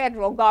by the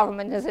federal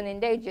government as an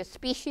endangered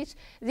species.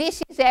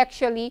 This is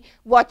actually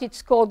what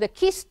it's called the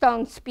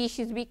keystone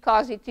species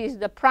because it is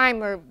the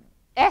primary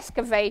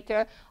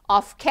excavator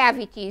of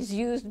cavities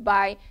used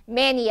by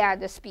many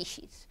other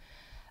species.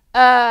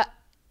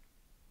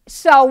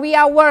 So we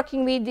are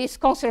working with this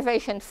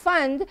conservation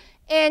fund,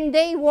 and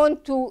they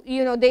want to,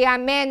 they are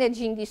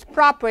managing this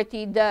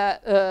property,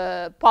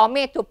 the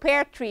palmetto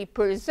pear tree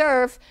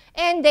preserve,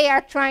 and they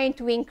are trying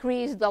to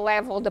increase the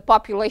level, the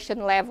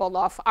population level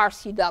of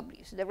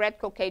RCWs, the red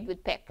cockade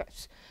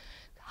woodpeckers.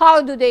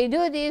 How do they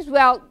do this?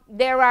 Well,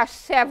 there are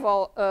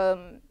several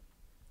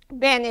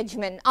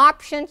management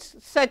options,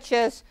 such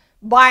as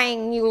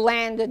buying new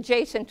land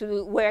adjacent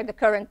to where the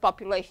current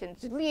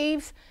populations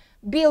live,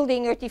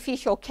 building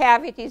artificial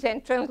cavities,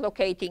 and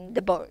translocating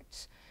the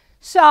birds.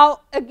 So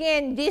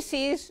again, this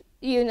is,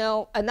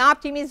 an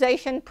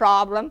optimization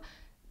problem.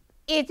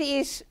 It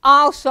is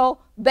also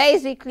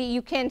basically,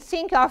 you can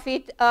think of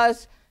it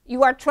as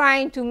you are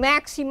trying to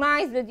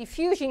maximize the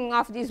diffusion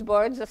of these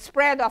birds, the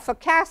spread of a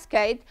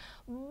cascade.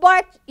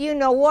 But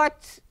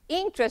what's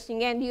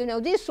interesting, and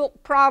these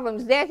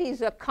problems, that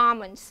is a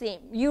common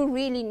theme. You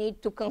really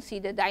need to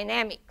consider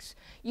dynamics.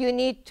 You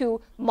need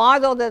to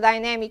model the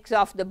dynamics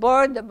of the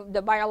bird,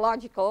 the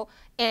biological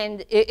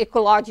and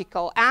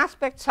ecological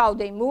aspects, how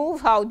they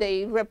move, how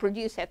they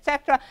reproduce,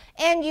 etc.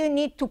 And you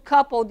need to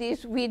couple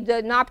this with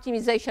an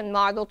optimization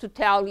model to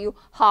tell you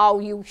how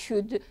you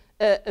should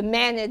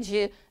manage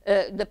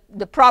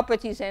the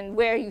properties and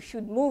where you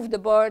should move the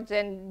birds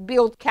and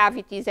build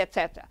cavities,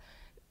 etc.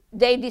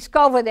 They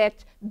discover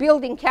that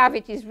building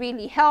cavities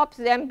really helps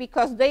them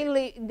because they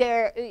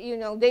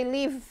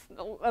live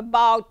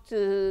about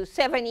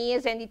 7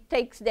 years, and it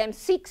takes them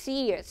 6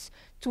 years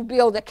to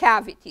build a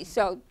cavity.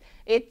 So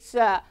it's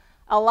a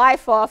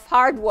life of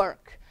hard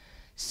work.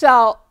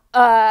 So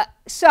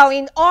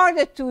in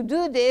order to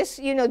do this,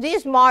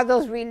 these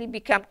models really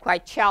become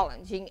quite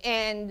challenging.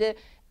 And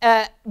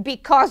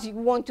because you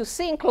want to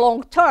think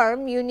long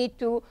term, you need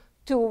to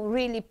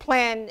really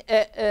plan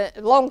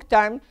long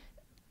term.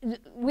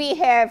 We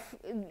have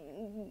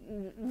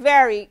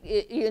very,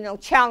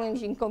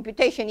 challenging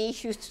computation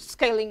issues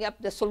scaling up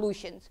the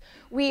solutions.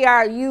 We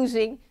are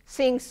using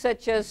things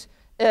such as,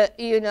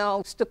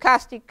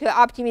 stochastic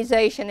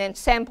optimization and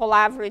sample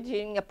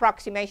averaging,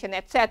 approximation,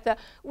 etc.,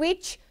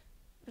 which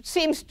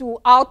seems to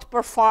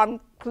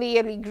outperform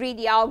clearly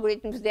greedy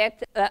algorithms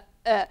that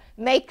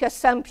make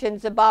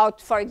assumptions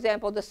about, for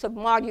example, the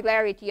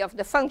submodularity of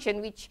the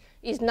function, which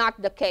is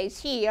not the case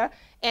here,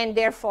 and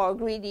therefore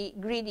greedy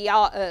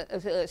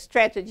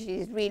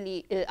strategies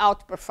really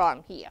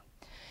outperform here.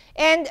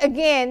 And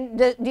again,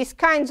 these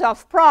kinds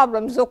of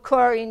problems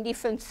occur in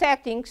different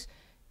settings.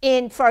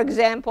 In, for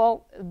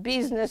example,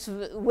 business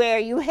where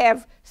you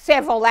have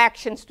several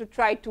actions to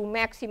try to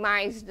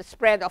maximize the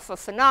spread of a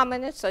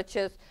phenomenon, such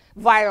as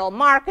viral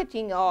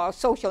marketing or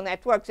social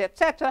networks,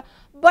 etc.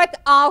 But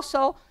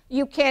also,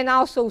 you can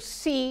also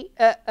see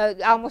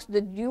almost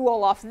the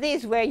dual of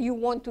this, where you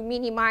want to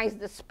minimize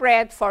the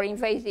spread for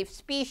invasive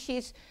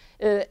species,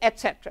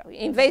 etc.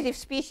 Invasive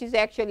species,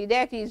 actually,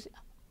 that is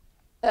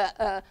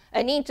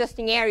an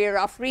interesting area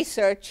of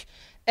research,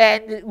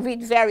 and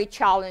with very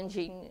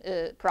challenging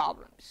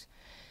problems.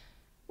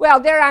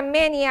 Well, there are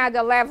many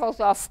other levels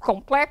of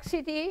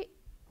complexity.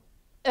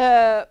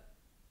 How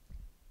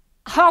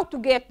to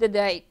get the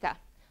data?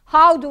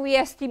 How do we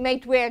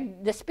estimate where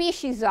the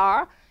species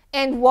are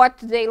and what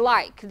they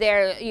like,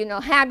 their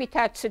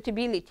habitat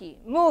suitability,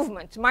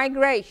 movements,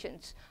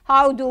 migrations?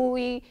 How do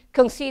we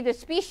consider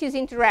species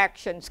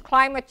interactions,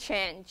 climate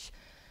change,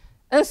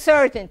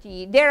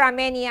 uncertainty? There are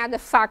many other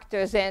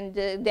factors, and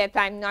that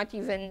I'm not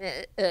even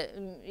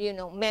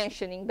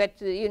mentioning,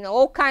 but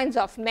all kinds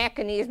of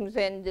mechanisms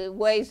and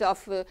ways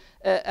of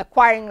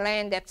acquiring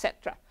land,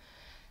 etc.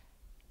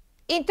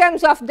 In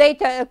terms of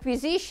data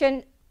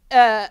acquisition,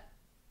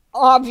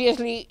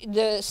 obviously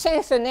the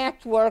sensor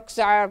networks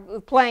are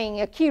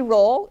playing a key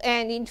role,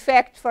 and in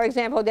fact, for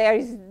example, there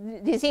is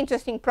this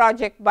interesting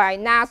project by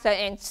NASA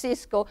and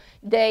Cisco.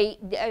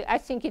 I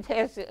think it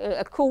has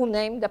a cool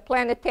name, the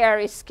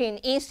Planetary Skin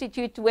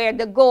Institute, where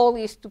the goal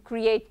is to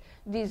create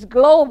this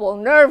global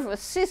nervous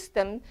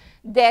system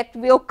that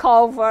will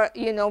cover,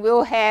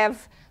 will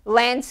have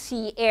land,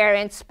 sea, air,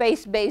 and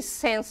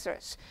space-based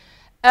sensors.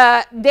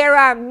 There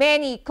are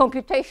many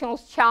computational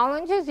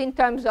challenges in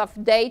terms of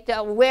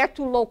data, where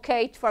to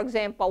locate, for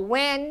example,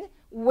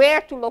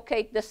 where to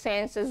locate the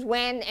sensors,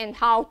 when and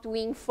how to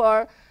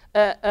infer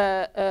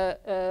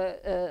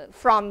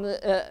from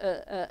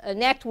a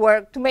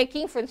network, to make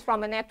inference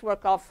from a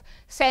network of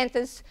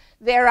sensors.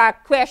 There are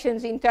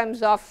questions in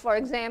terms of, for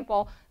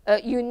example,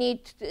 you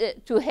need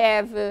to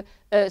have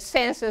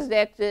sensors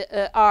that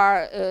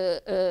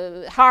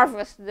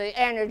harvest the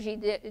energy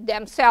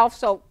themselves.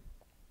 So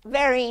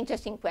very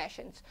interesting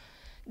questions.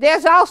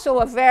 There's also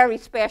a very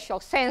special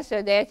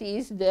sensor that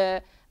is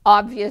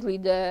obviously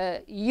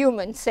the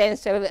human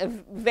sensor,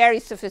 very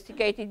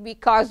sophisticated,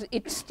 because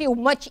it's still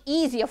much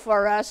easier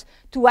for us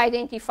to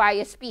identify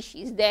a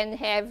species than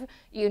have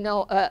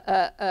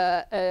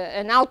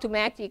an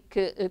automatic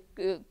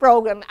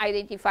program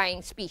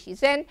identifying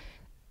species. And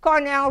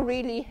Cornell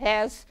really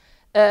has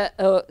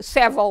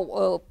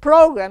several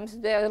programs.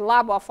 The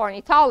Lab of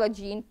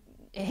Ornithology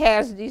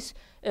has this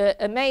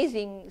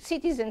amazing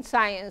citizen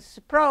science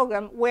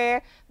program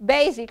where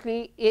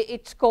basically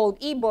it's called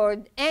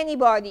eBird.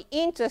 Anybody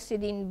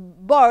interested in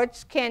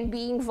birds can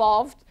be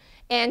involved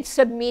and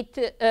submit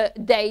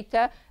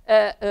data,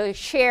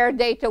 share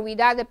data with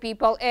other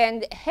people,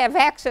 and have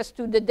access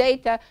to the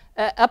data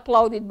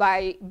uploaded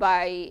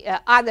by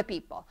other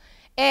people.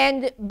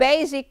 And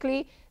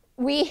basically,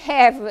 we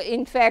have,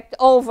 in fact,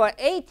 over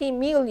 80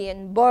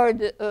 million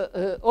bird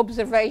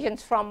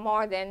observations from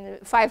more than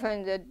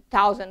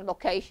 500,000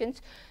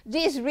 locations.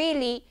 This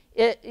really,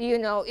 you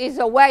know, is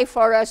a way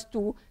for us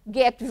to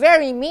get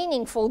very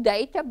meaningful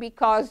data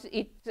because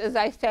it, as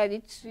I said,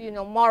 it's, you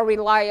know, more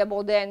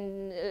reliable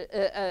than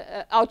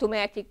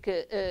automatic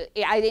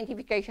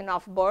identification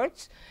of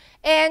birds.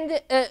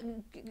 And,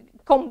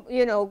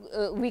 you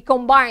know, we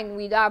combine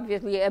with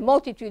obviously a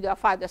multitude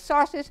of other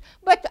sources,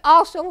 but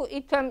also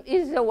it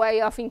is a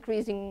way of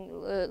increasing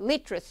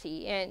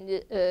literacy. And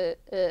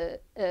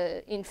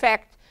in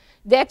fact,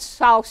 that's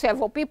how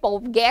several people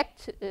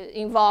get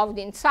involved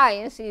in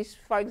science is,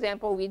 for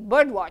example, with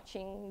bird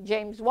watching.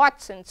 James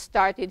Watson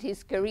started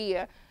his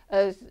career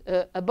as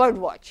a bird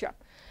watcher.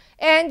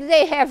 And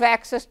they have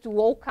access to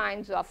all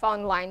kinds of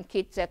online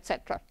kits,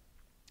 etc.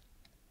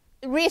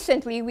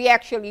 Recently, we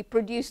actually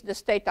produced the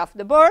State of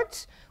the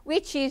Birds,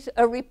 which is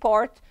a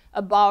report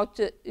about,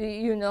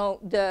 you know,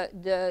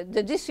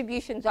 the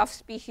distributions of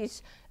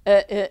species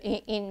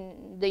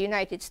in the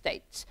United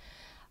States.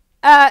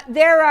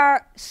 There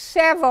are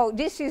several,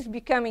 this is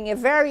becoming a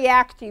very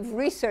active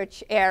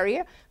research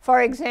area.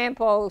 For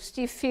example,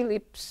 Steve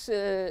Phillips,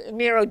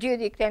 Miro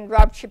Dudick, and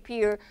Rob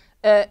Shapiro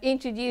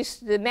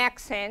introduced the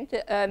max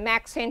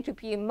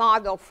entropy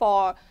model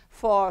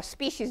for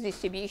species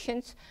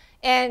distributions.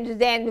 And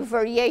then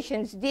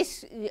variations,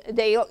 this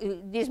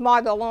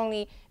model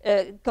only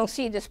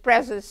considers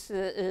presence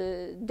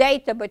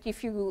data, but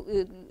if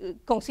you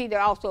consider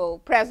also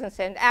presence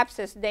and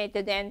absence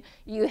data, then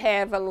you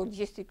have a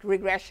logistic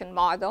regression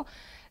model.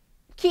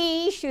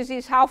 Key issues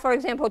is how, for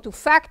example, to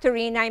factor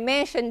in, I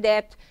mentioned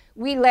that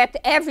we let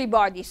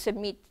everybody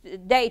submit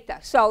data.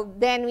 So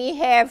then we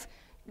have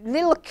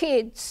little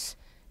kids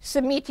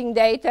submitting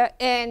data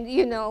and,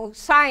 you know,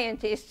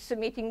 scientists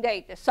submitting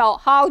data. So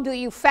how do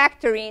you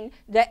factor in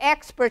the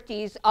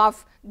expertise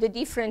of the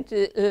different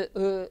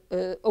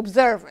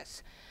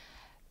observers?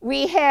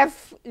 We have,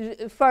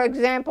 for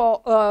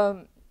example,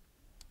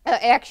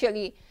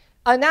 actually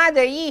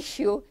another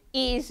issue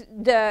is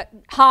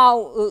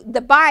how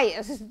the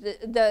bias,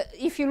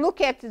 if you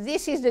look at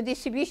this is the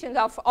distribution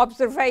of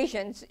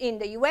observations in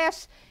the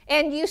US,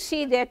 and you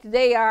see that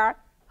they are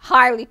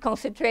highly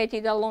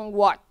concentrated along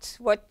what?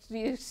 What do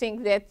you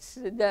think that's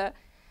the...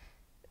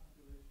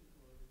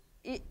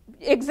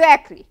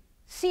 Exactly,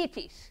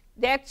 cities.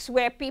 That's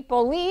where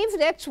people live,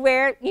 that's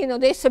where, you know,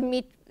 they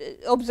submit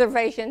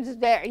observations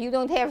there. You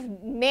don't have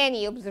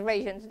many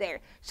observations there.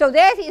 So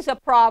that is a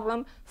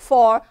problem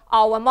for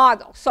our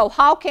model. So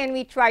how can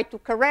we try to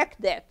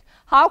correct that?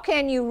 How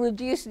can you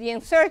reduce the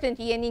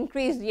uncertainty and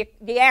increase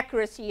the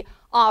accuracy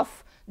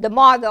of the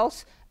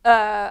models?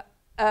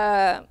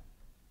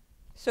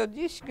 So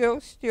this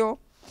goes still.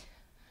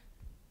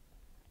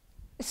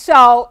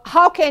 So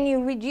how can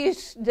you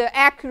reduce the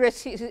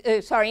accuracy,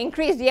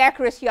 increase the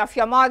accuracy of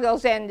your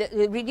models and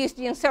reduce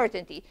the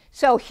uncertainty?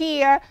 So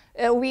here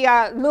we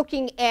are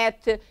looking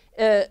at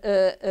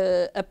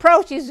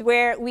approaches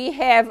where we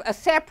have a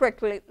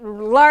separate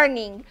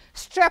learning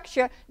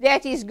structure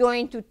that is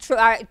going to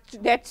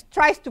that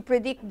tries to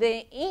predict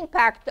the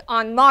impact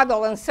on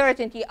model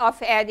uncertainty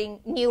of adding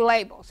new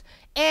labels.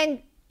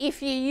 And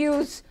if you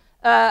use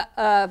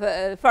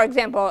for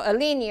example, a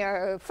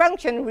linear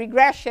function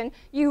regression,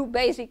 you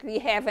basically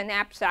have an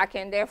APSAC,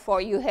 and therefore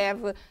you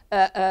have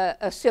a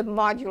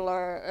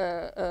submodular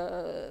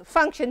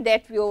function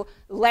that will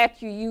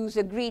let you use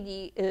a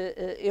greedy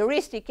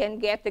heuristic and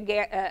get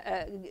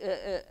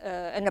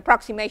an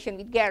approximation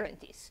with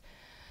guarantees.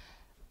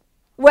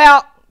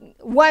 Well,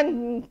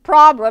 one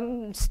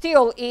problem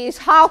still is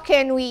how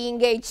can we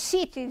engage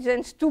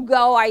citizens to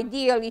go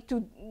ideally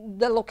to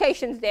the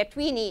locations that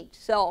we need,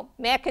 so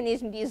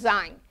mechanism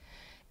design.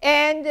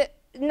 And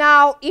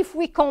now if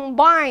we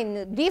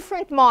combine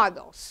different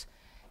models,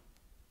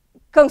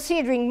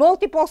 considering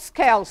multiple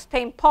scales,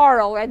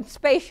 temporal and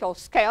spatial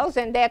scales,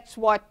 and that's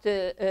what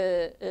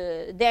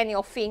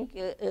Daniel Fink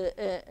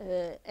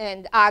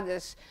and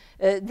others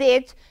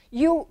did,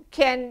 you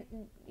can,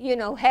 you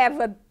know, have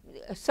a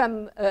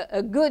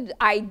good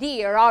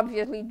idea.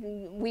 Obviously,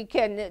 we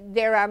can,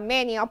 there are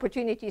many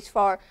opportunities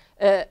for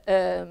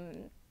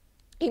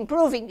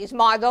improving these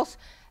models.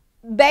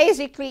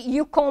 Basically,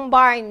 you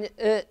combine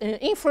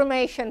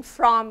information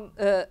from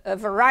a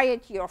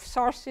variety of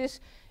sources,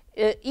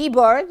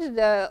 eBird,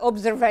 the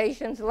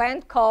observations,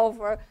 land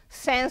cover,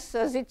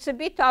 sensors. It's a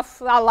bit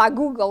of a la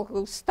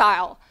Google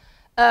style,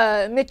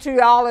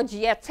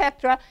 meteorology,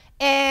 etc.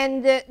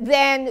 And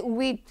then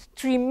with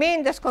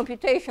tremendous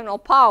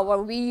computational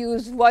power, we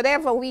use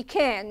whatever we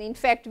can. In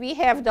fact, we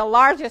have the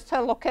largest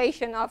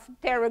allocation of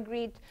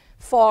TeraGrid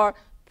for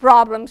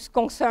problems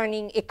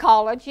concerning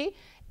ecology.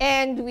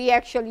 And we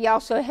actually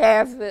also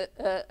have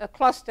a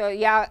cluster,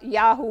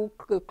 Yahoo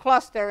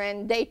cluster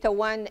and Data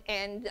One,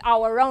 and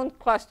our own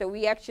cluster.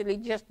 We actually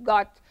just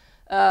got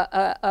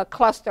a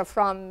cluster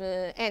from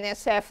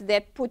NSF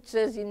that puts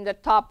us in the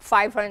top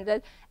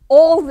 500.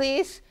 All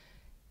this,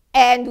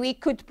 and we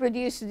could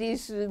produce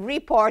this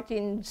report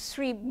in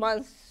 3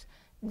 months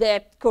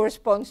that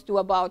corresponds to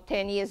about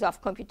 10 years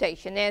of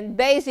computation. And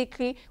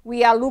basically,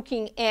 we are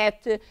looking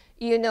at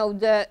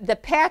the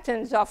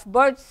patterns of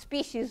bird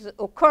species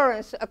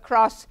occurrence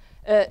across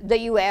the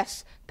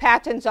US,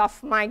 patterns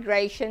of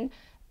migration,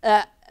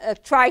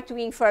 try to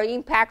infer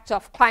impacts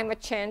of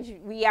climate change.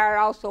 We are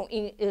also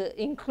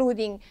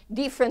including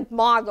different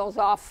models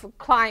of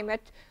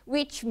climate,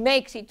 which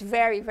makes it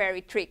very,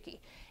 very tricky.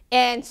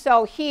 And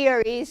so here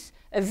is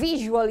a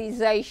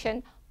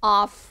visualization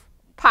of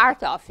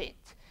part of it,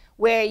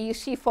 where you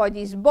see for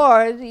this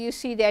bird, you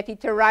see that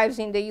it arrives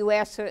in the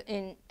US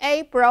in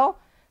April.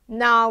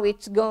 Now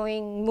it's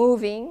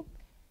moving,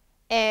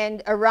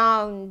 and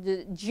around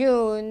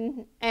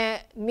June,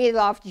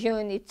 middle of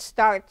June, it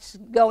starts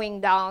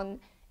going down,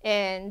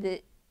 and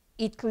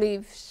it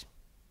leaves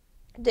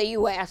the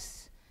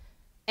US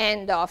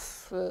end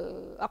of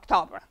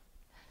October.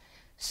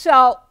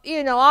 So,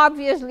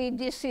 obviously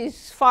this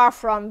is far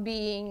from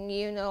being,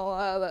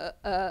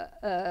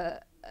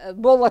 a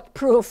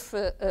bulletproof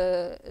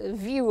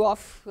view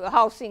of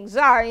how things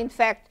are. In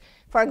fact,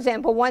 for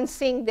example, one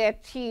thing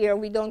that here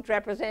we don't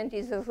represent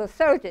is a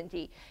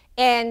certainty.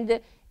 And,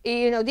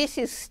 this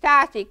is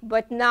static,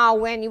 but now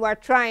when you are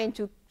trying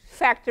to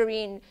factor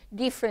in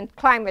different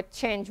climate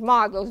change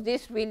models,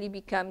 this really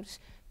becomes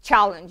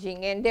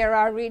challenging. And there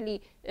are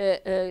really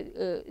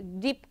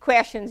deep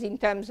questions in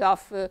terms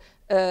of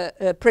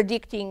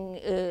predicting,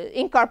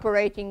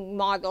 incorporating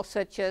models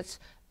such as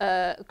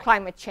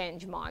climate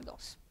change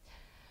models.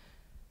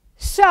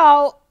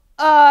 So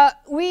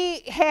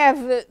we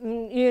have,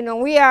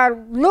 we are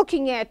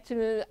looking at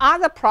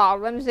other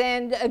problems,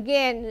 and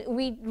again,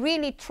 we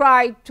really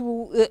try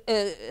to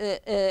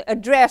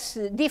address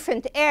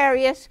different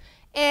areas.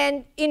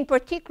 And in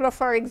particular,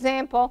 for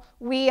example,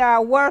 we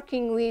are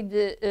working with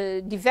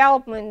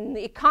development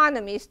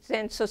economists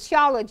and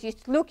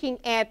sociologists looking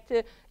at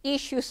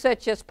issues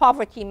such as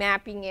poverty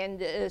mapping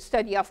and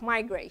study of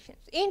migrations.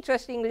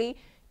 Interestingly,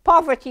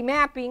 poverty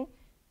mapping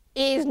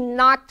is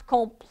not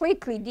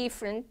completely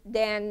different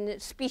than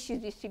species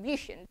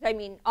distribution. I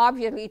mean,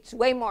 obviously, it's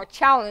way more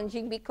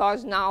challenging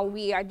because now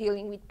we are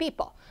dealing with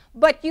people.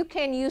 But you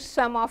can use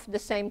some of the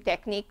same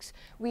techniques.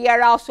 We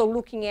are also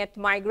looking at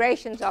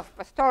migrations of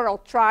pastoral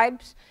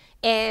tribes.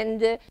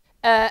 And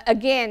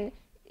again,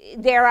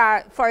 there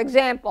are, for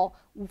example,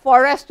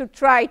 for us to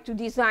try to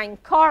design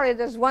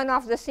corridors, one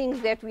of the things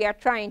that we are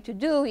trying to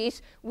do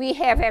is we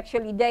have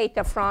actually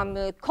data from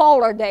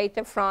color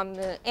data from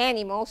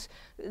animals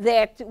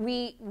that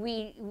we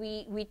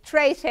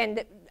trace,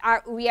 and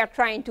we are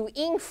trying to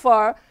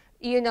infer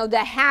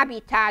the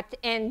habitat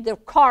and the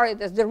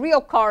corridors, the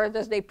real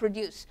corridors they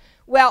produce.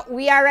 Well,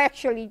 we have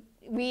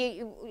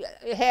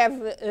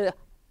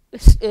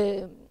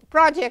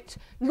projects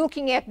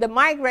looking at the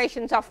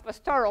migrations of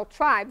pastoral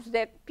tribes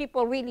that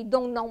people really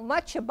don't know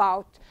much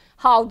about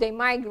how they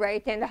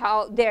migrate and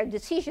how their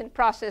decision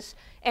process,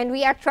 and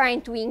we are trying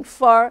to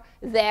infer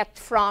that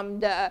from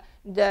the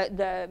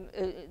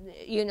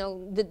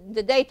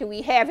data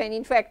we have. And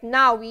in fact,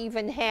 now we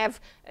even have,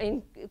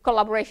 in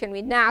collaboration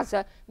with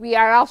NASA, we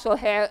are also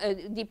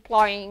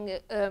deploying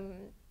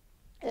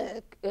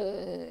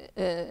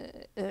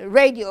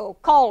radio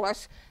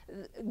collars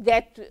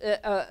that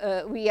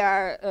we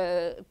are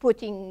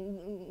putting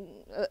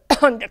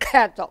on the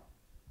cattle.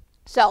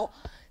 So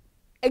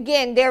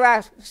again, there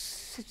are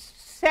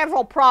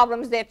several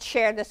problems that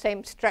share the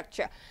same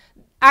structure.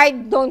 I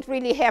don't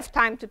really have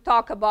time to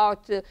talk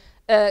about,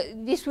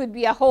 this would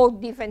be a whole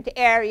different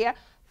area.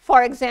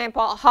 For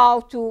example,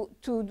 how to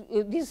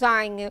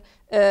design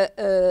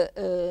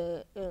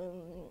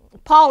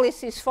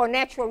policies for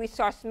natural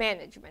resource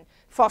management,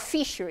 for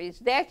fisheries.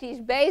 That is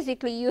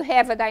basically you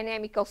have a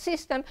dynamical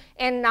system,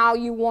 and now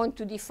you want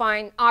to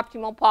define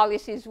optimal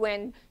policies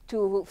when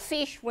to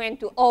fish, when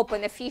to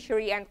open a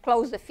fishery and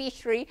close the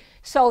fishery,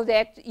 so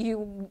that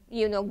you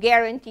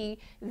guarantee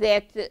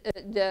that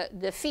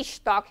the fish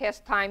stock has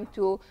time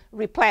to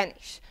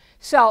replenish.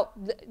 So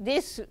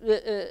these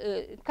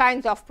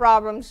kinds of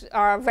problems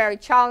are very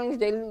challenging.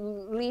 They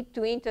lead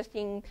to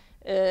interesting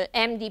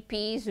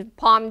MDPs,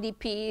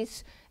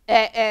 POMDPs,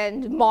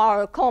 and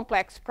more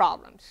complex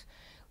problems.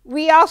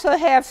 We also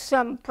have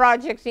some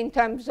projects in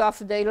terms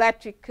of the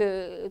electric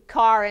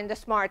car and the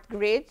smart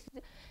grids.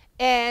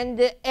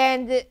 And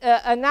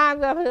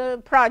another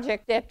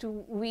project that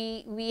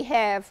we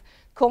have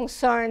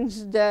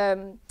concerns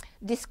the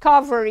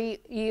discovery,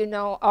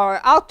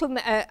 or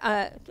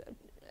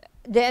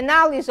the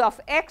analysis of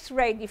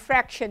X-ray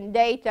diffraction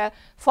data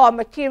for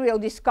material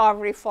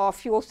discovery for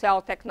fuel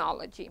cell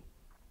technology.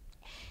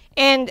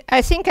 And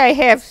I think I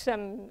have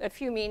a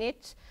few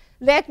minutes.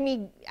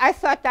 I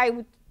thought I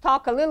would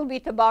talk a little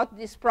bit about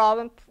this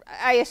problem.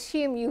 I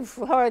assume you've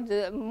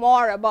heard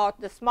more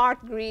about the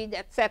smart grid,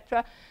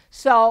 etc.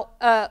 So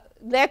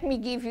let me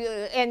give you,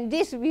 and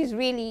this is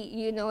really,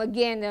 you know,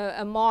 again,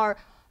 a more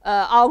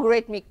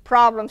algorithmic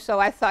problem, so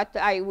I thought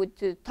I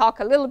would talk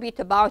a little bit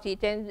about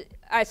it, and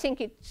I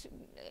think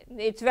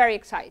it's very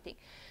exciting.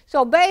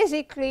 So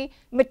basically,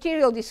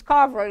 material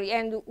discovery,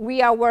 and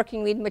we are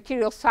working with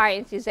material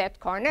sciences at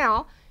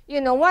Cornell. You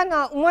know,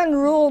 one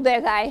rule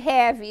that I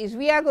have is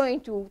we are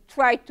going to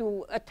try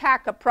to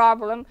attack a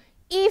problem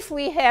if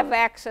we have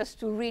access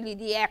to really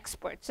the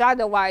experts.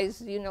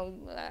 Otherwise, you know,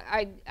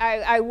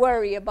 I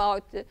worry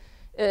about,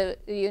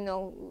 you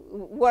know,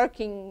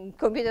 working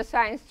computer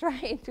science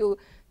trying to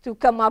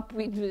come up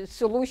with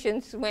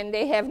solutions when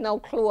they have no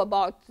clue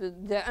about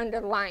the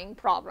underlying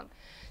problem.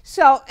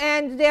 So,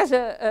 and there's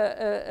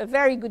a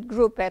very good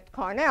group at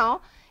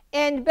Cornell,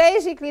 and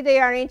basically they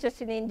are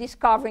interested in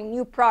discovering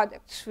new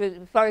products.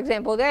 For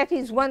example, that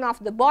is one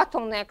of the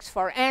bottlenecks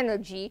for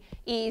energy,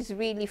 is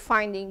really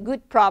finding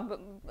good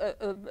products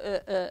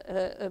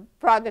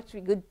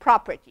with good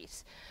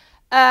properties.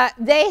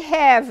 They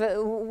have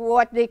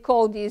what they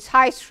call these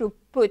high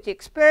throughput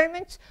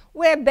experiments,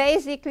 where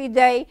basically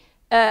they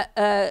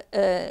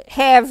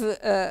have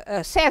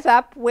a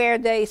setup where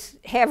they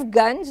have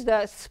guns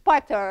that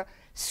sputter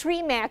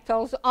 3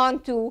 metals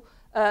onto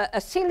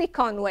a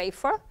silicon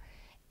wafer,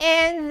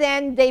 and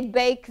then they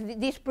bake,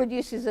 this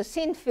produces a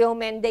thin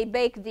film, and they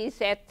bake this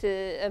at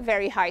a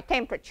very high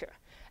temperature.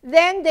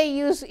 Then they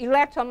use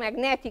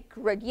electromagnetic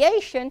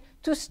radiation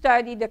to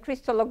study the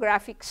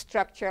crystallographic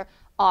structure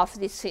of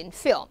this thin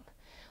film.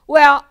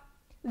 Well,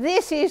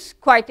 this is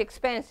quite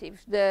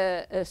expensive.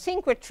 The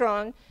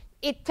synchrotron,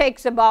 it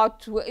takes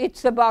about,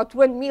 it's about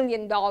 $1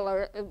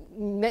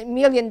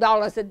 million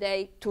a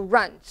day to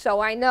run.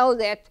 So I know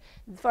that,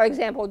 for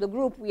example, the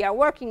group we are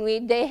working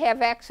with, they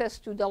have access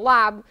to the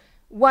lab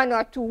 1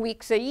 or 2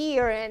 weeks a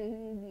year,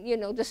 and you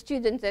know, the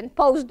students and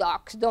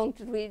postdocs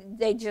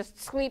they just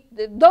sleep,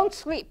 they don't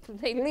sleep.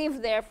 They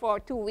live there for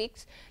 2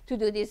 weeks to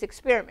do these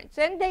experiments,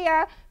 and they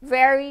are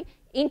very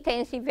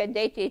intensive and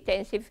data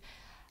intensive.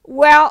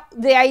 Well,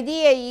 the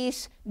idea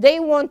is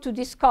they want to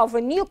discover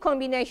new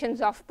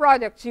combinations of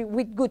products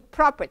with good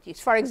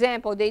properties. For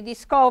example, they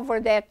discover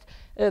that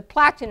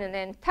platinum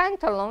and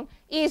tantalum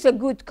is a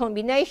good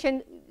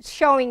combination,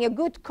 showing a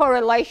good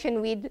correlation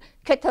with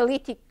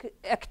catalytic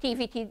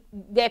activity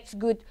that's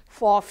good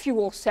for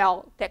fuel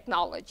cell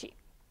technology.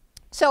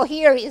 So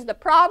here is the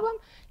problem.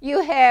 You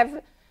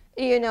have,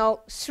 you know,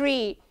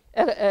 three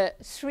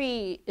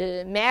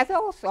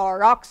metals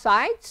or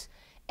oxides,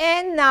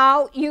 and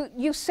now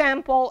you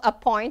sample a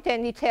point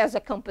and it has a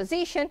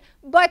composition,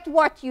 but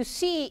what you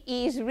see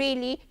is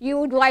really, you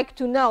would like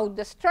to know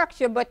the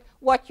structure, but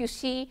what you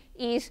see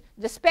is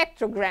the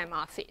spectrogram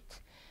of it.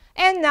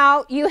 And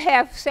now you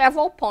have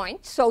several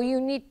points, so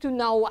you need to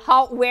know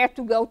where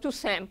to go to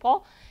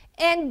sample.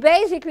 And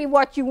basically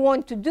what you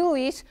want to do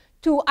is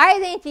to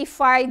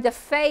identify the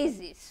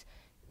phases,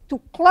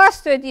 to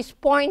cluster these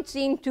points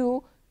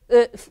into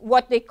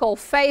what they call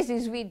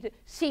phases with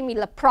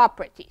similar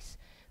properties.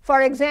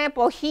 For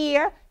example,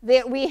 here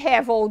we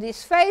have all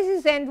these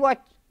phases, and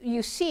what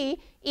you see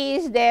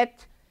is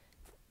that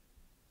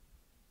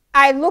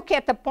I look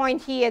at a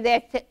point here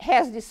that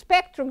has the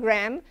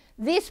spectrogram.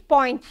 This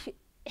point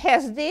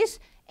has this,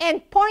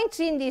 and points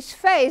in this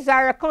phase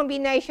are a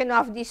combination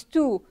of these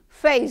 2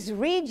 phase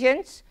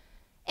regions,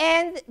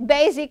 and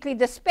basically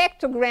the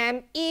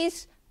spectrogram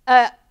is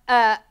a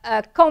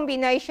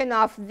combination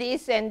of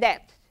this and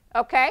that,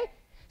 okay?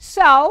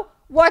 So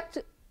what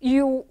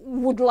you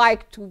would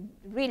like to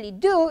really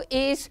do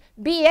is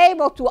be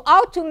able to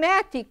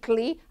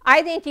automatically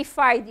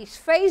identify these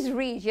phase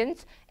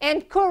regions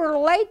and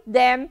correlate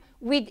them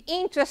with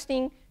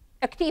interesting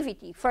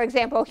activity. For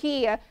example,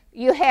 here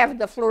you have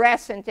the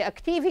fluorescent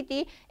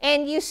activity,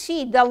 and you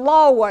see the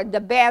lower the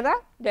better.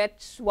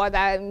 That's what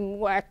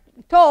I'm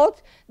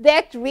told.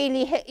 That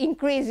really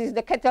increases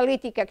the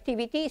catalytic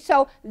activity.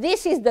 So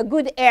this is the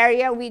good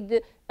area with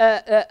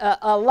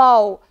a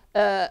low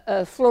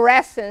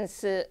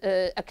fluorescence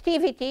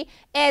activity,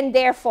 and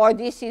therefore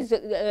this is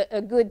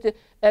a good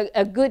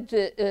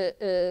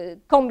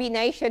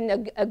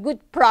combination, a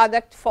good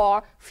product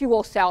for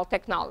fuel cell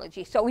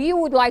technology. So you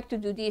would like to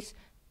do this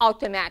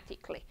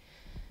automatically.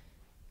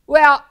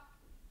 Well,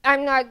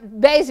 I'm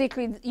not,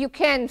 basically, you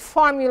can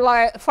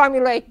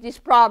formulate this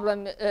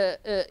problem,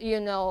 you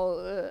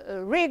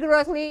know,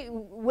 rigorously,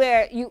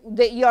 where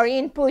your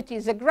input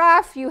is a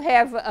graph, you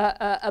have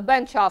a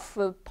bunch of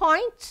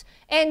points,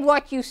 and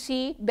what you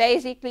see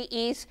basically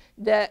is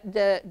the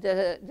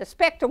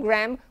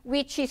spectrogram,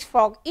 which is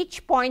for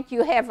each point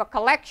you have a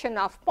collection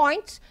of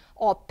points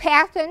or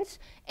patterns,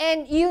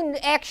 and you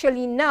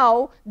actually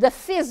know the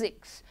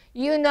physics.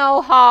 You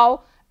know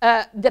how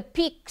the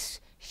peaks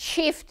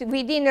shift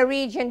within a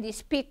region,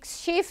 these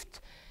peaks shift,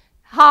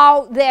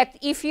 how that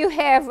if you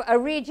have a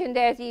region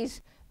that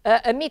is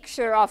a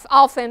mixture of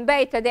alpha and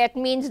beta, that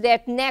means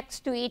that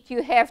next to it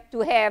you have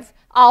to have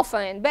alpha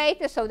and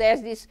beta, so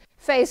there's this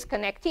phase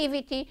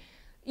connectivity.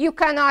 you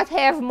cannot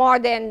have more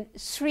than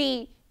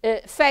 3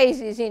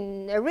 phases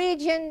in a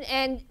region,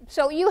 and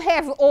so you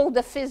have all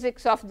the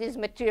physics of these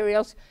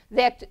materials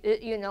that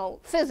you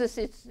know,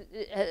 physicists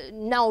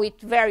know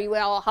it very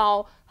well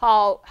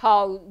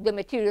how the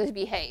materials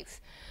behave.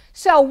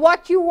 So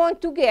what you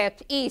want to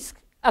get is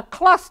a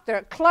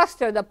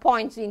cluster the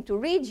points into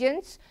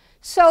regions,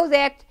 so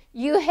that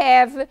you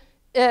have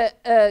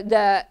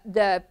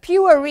the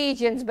pure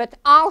regions, but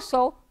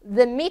also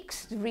the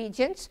mixed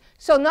regions.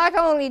 So not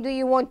only do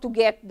you want to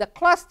get the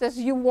clusters,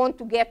 you want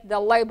to get the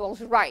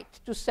labels right,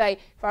 to say,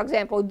 for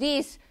example,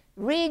 this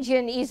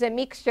region is a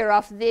mixture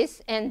of this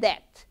and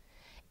that.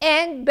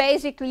 And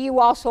basically you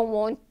also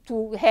want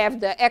to have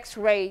the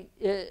X-ray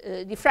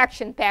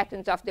diffraction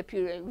patterns of the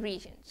pure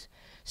regions.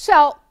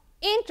 So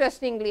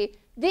interestingly,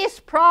 this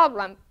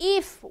problem,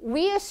 if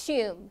we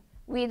assume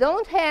we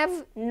don't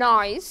have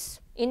noise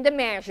in the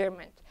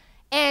measurement,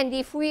 and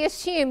if we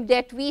assume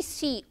that we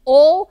see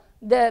all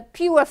the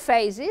pure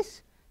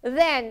phases,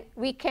 then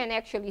we can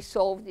actually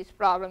solve this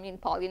problem in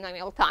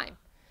polynomial time.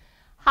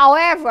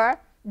 However,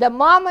 the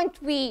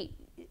moment we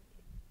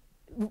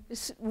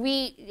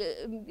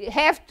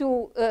have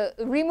to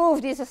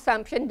remove this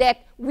assumption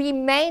that we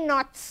may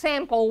not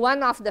sample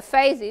one of the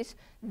phases,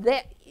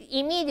 that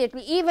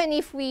immediately, even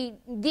if we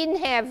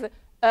didn't have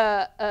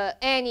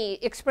any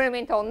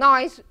experimental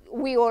noise,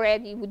 we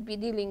already would be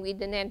dealing with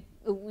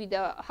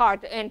a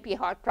hard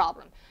NP-hard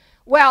problem.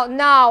 Well,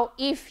 now,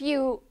 if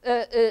you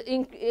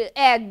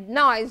add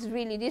noise,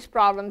 really these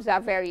problems are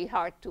very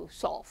hard to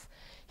solve.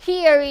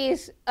 Here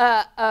is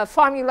a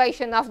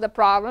formulation of the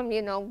problem,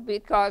 you know,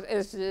 because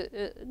as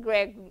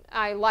Greg,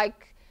 I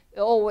like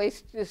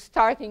always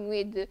starting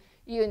with,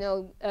 you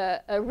know,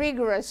 a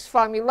rigorous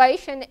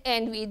formulation,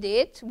 and we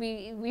did.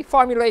 We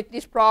formulate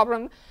this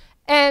problem.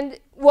 And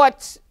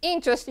what's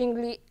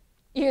interestingly,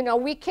 you know,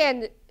 we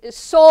can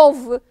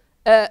solve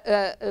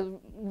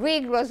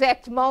rigorous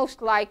at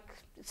most like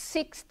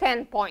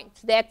 6-10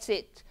 points. That's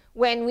it,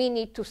 when we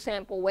need to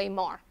sample way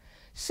more.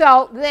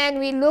 So then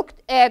we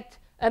looked at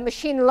a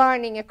machine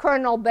learning, a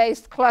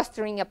kernel-based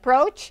clustering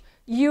approach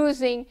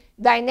using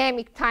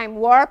dynamic time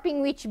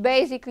warping, which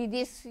basically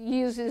this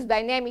uses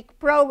dynamic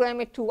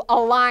programming to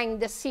align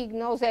the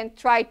signals and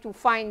try to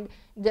find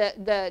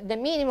the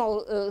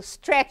minimal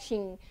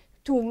stretching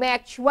to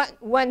match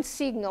one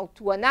signal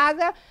to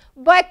another.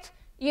 But,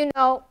 you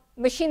know,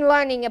 machine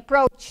learning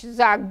approaches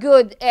are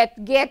good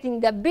at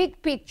getting the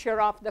big picture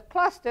of the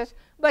clusters,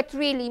 but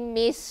really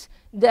miss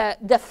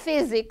the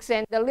physics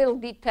and the little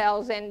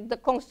details and the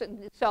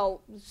constant.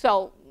 So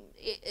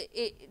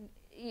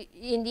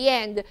in the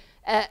end,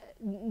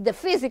 the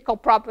physical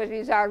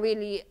properties are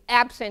really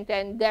absent,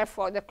 and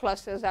therefore the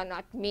clusters are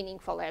not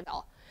meaningful at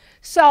all.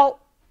 So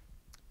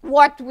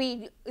what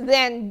we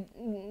then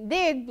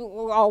did,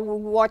 or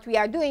what we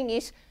are doing,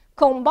 is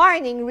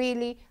combining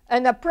really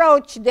an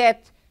approach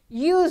that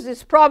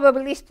uses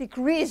probabilistic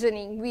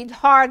reasoning with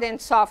hard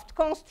and soft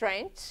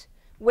constraints,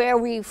 where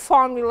we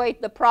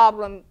formulate the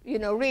problem, you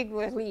know,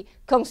 rigorously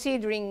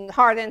considering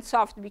hard and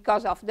soft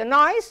because of the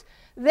noise.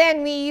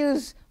 Then we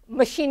use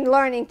machine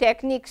learning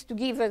techniques to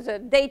give us a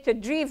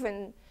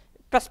data-driven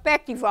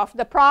perspective of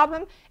the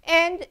problem,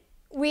 and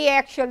we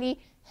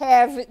actually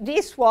have,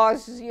 this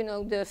was, you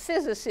know, the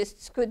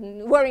physicists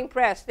were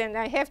impressed, and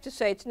I have to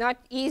say it's not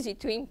easy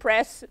to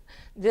impress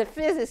the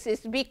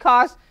physicists,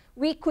 because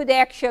we could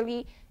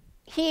actually,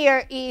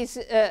 here is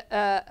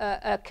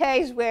a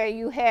case where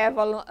you have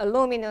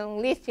aluminum,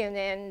 lithium,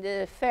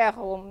 and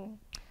ferro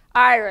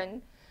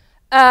iron,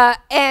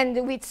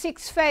 and with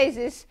 6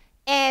 phases,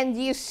 and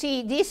you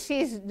see this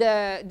is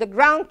the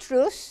ground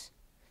truth.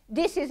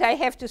 This is, I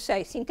have to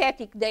say,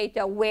 synthetic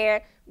data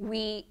where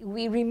we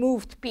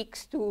removed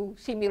peaks to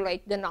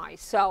simulate the noise.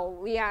 So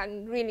we are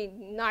really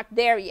not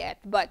there yet,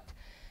 but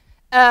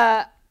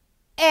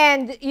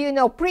and you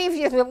know,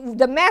 previously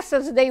the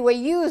methods they were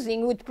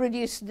using would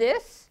produce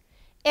this,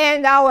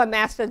 and our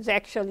methods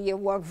actually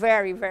were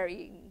very,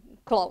 very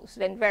close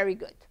and very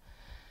good.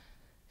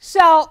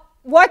 So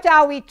what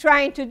are we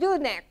trying to do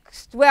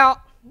next?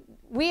 Well,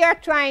 we are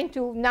trying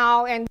to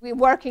now, and we're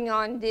working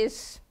on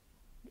this,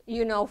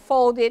 you know,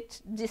 fold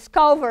it,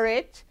 discover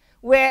it,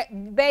 where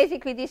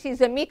basically this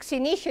is a mixed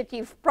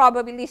initiative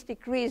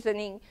probabilistic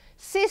reasoning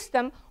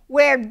system,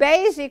 where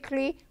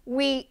basically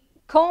we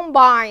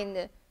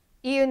combine,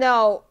 you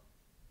know,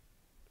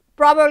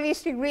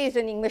 probabilistic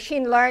reasoning,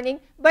 machine learning,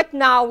 but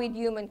now with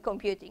human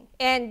computing.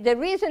 And the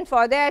reason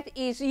for that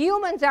is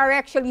humans are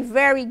actually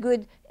very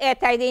good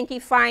at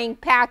identifying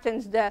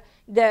patterns, the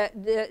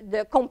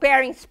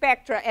comparing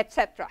spectra,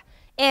 etc.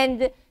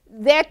 And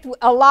that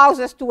allows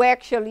us to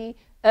actually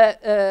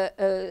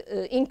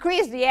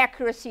increase the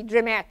accuracy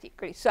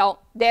dramatically. So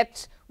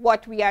that's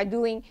what we are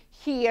doing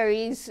here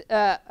is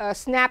a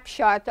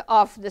snapshot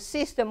of the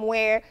system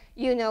where,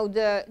 you know,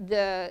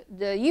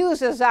 the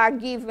users are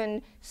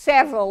given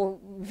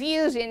several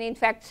views and, in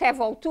fact,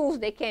 several tools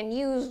they can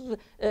use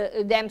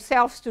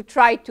themselves to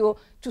try to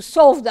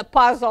solve the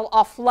puzzle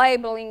of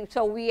labeling.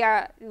 So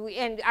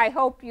and I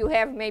hope you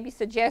have maybe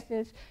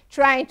suggestions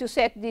trying to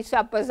set this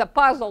up as a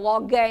puzzle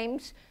or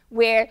games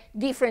where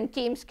different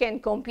teams can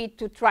compete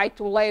to try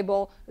to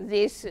label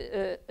these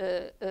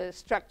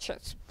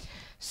structures.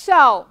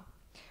 So,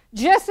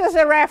 just as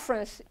a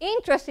reference,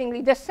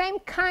 interestingly, the same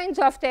kinds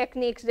of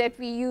techniques that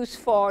we use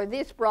for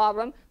this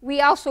problem, we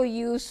also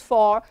use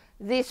for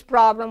this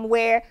problem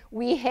where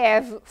we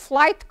have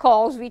flight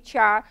calls, which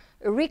are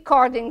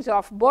recordings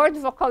of bird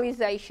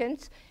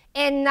vocalizations,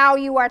 and now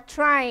you are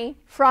trying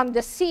from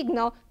the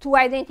signal to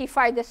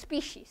identify the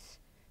species.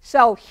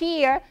 So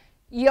here,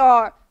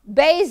 your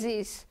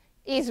basis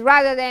is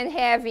rather than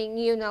having,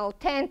 you know,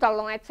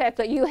 tantalum,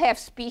 etc., you have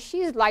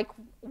species like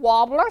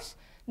warblers.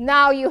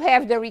 Now you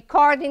have the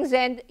recordings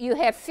and you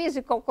have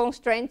physical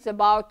constraints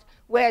about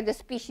where the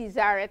species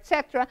are,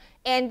 etc.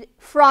 And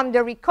from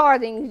the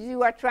recordings,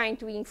 you are trying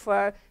to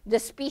infer the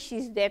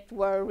species that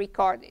were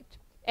recorded.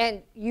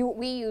 And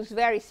we use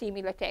very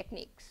similar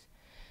techniques.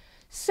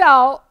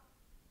 So,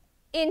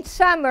 in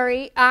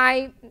summary,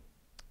 I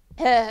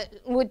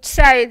would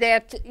say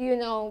that, you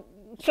know,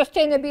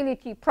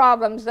 sustainability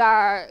problems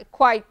are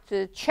quite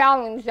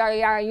challenged.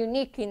 They are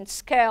unique in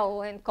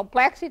scale and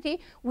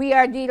complexity. We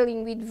are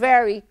dealing with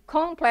very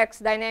complex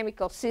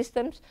dynamical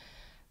systems.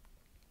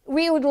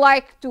 We would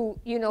like to,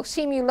 you know,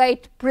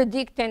 simulate,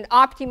 predict, and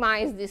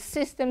optimize these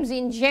systems.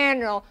 In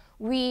general,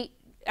 we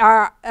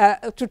are,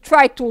 to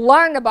try to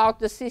learn about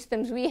the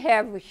systems, we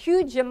have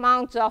huge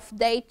amounts of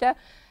data,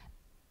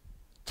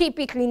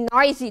 typically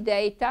noisy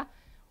data.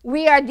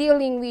 We are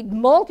dealing with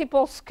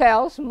multiple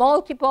scales,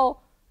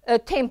 multiple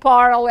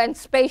temporal and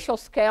spatial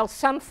scales.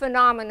 Some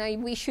phenomena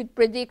we should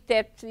predict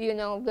at, you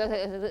know,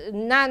 the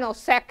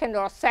nanosecond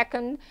or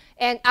second,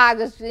 and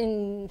others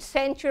in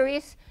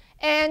centuries.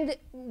 And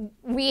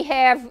we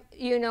have,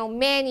 you know,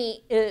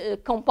 many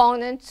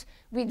components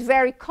with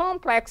very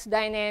complex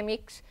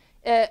dynamics,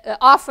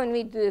 often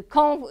with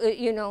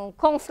you know,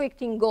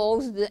 conflicting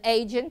goals, the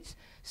agents.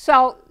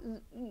 So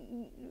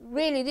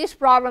really, these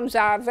problems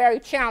are very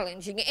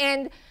challenging.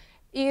 And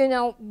you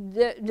know,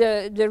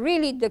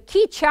 really the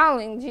key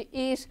challenge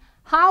is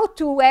how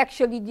to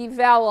actually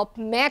develop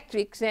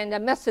metrics and a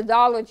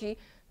methodology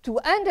to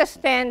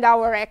understand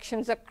our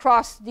actions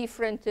across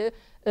different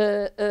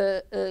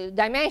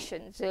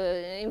dimensions,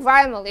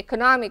 environmental,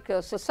 economic,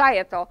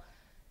 societal.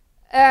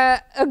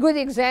 A good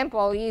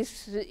example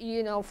is,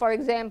 you know, for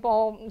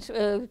example,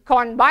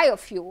 corn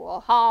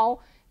biofuel, how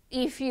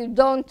if you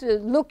don't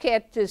look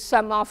at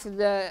some of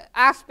the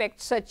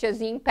aspects such as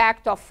the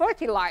impact of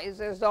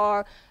fertilizers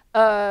or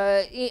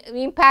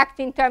impact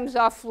in terms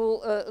of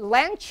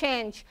land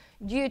change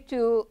due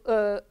to,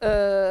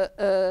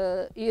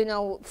 you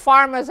know,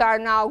 farmers are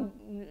now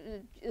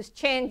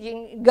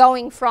changing,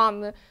 going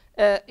from,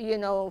 you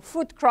know,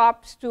 food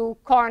crops to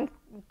corn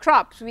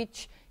crops,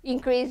 which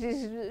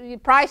increases the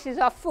prices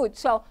of food.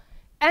 So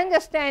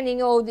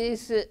understanding all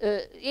these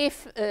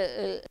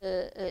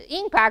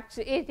impacts,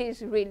 it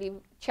is really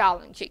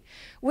challenging.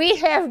 We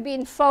have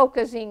been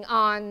focusing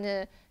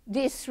on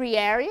these three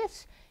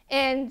areas.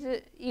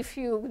 And if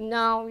you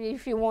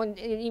won't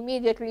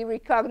immediately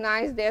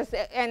recognize this,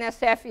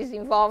 NSF is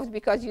involved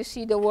because you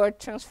see the word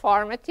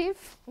transformative.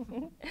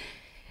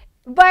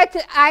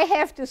 But I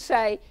have to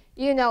say,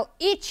 you know,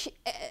 each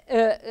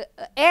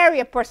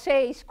area per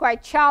se is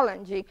quite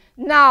challenging.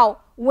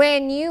 Now,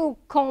 when you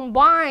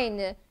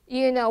combine,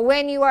 you know,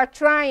 when you are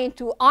trying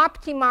to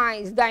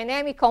optimize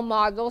dynamical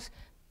models,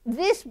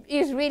 this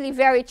is really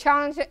very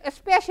challenging,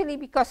 especially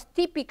because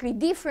typically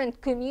different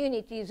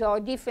communities or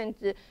different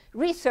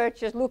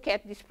researchers look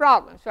at these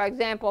problems. For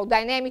example,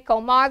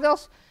 dynamical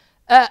models.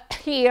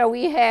 Here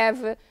we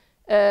have,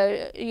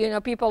 you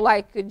know, people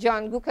like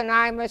John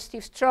Guggenheimer,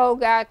 Steve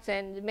Strogatz,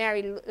 and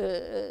Mary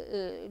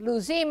Lou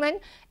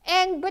Zeman,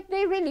 but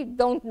they really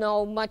don't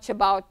know much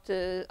about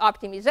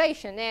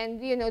optimization.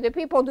 And you know, the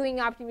people doing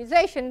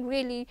optimization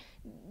really,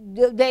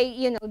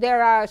 you know,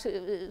 there are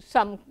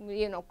some,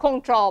 you know,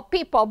 control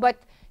people, but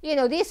you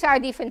know, these are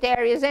different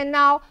areas. And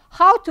now,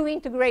 how to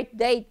integrate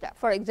data,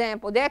 for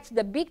example, that's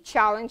the big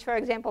challenge. For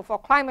example, for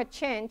climate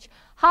change,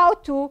 how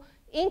to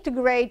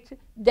integrate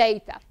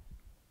data.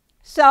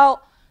 So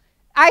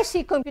I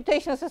see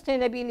computational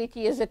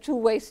sustainability as a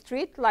two-way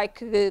street, like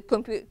the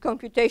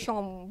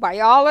computational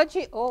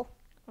biology. Oh,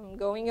 I'm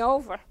going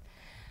over.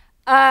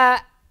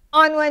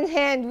 On one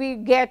hand, we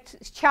get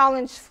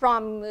challenge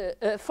from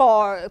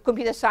for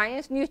computer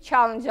science, new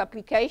challenge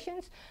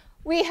applications.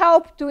 We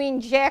hope to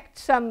inject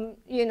some,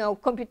 you know,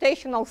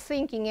 computational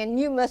thinking and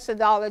new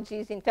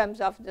methodologies in terms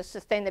of the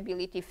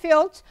sustainability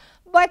fields,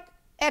 but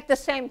at the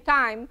same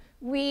time,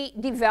 we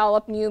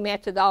develop new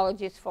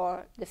methodologies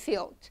for the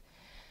field.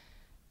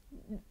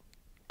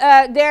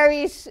 There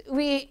is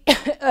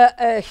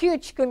a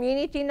huge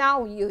community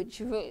now, huge,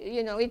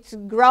 you know, it's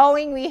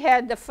growing. We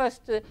had the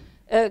first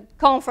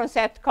conference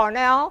at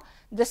Cornell.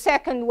 The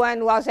second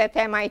one was at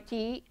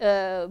MIT.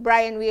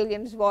 Brian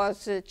Williams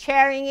was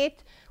chairing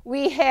it.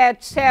 We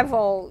had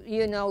several,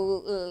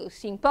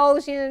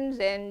 symposiums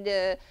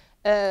and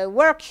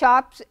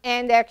workshops,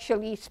 and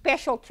actually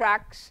special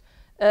tracks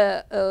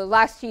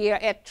last year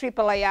at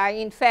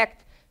AAAI. In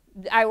fact,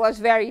 I was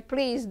very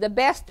pleased. The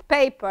best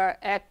paper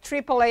at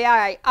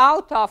AAAI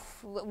out of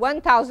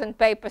 1,000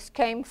 papers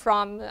came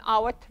from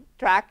our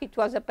track. It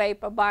was a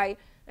paper by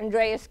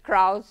Andreas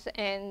Krauss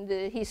and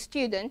his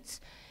students.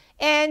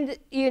 And,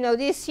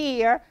 this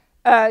year,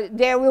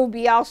 there will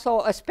be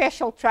also a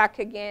special track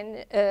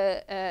again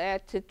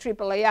at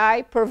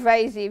AAAI,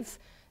 pervasive.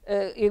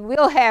 It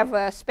will have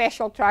a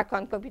special track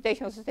on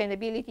computational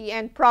sustainability,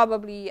 and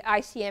probably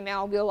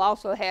ICML will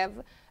also have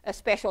a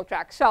special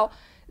track. So,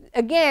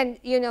 again,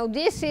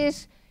 this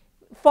is,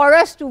 for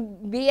us to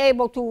be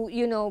able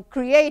to,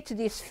 create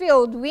this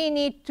field, we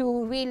need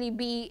to really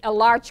be a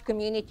large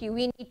community.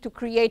 We need to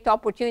create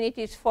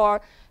opportunities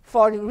for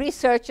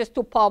researchers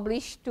to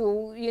publish,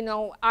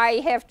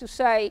 I have to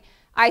say,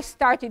 I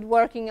started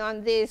working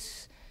on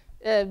this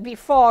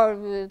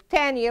before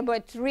tenure,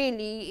 but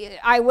really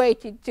I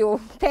waited till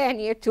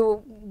tenure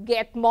to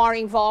get more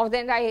involved,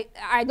 and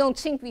I don't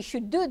think we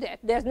should do that.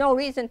 There's no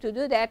reason to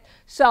do that.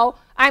 So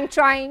I'm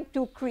trying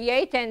to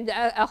create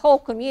a whole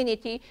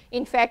community.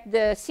 In fact,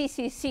 the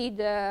CCC,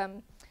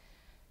 the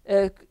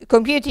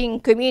Computing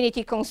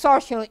Community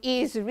Consortium,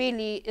 is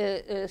really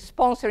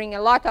sponsoring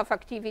a lot of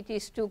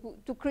activities to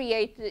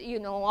create,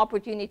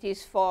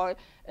 opportunities for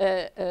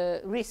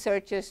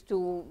researchers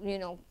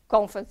to,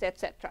 conference,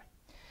 etc.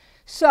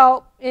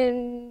 So,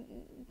 in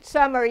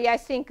summary, I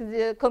think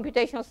the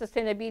computational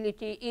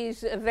sustainability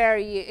is a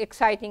very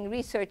exciting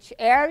research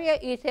area.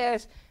 It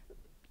has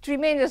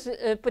tremendous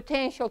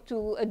potential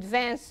to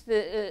advance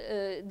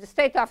the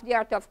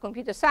state-of-the-art of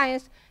computer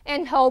science,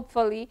 and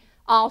hopefully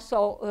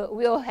also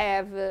will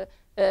have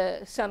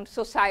some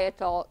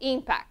societal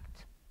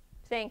impact.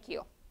 Thank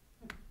you.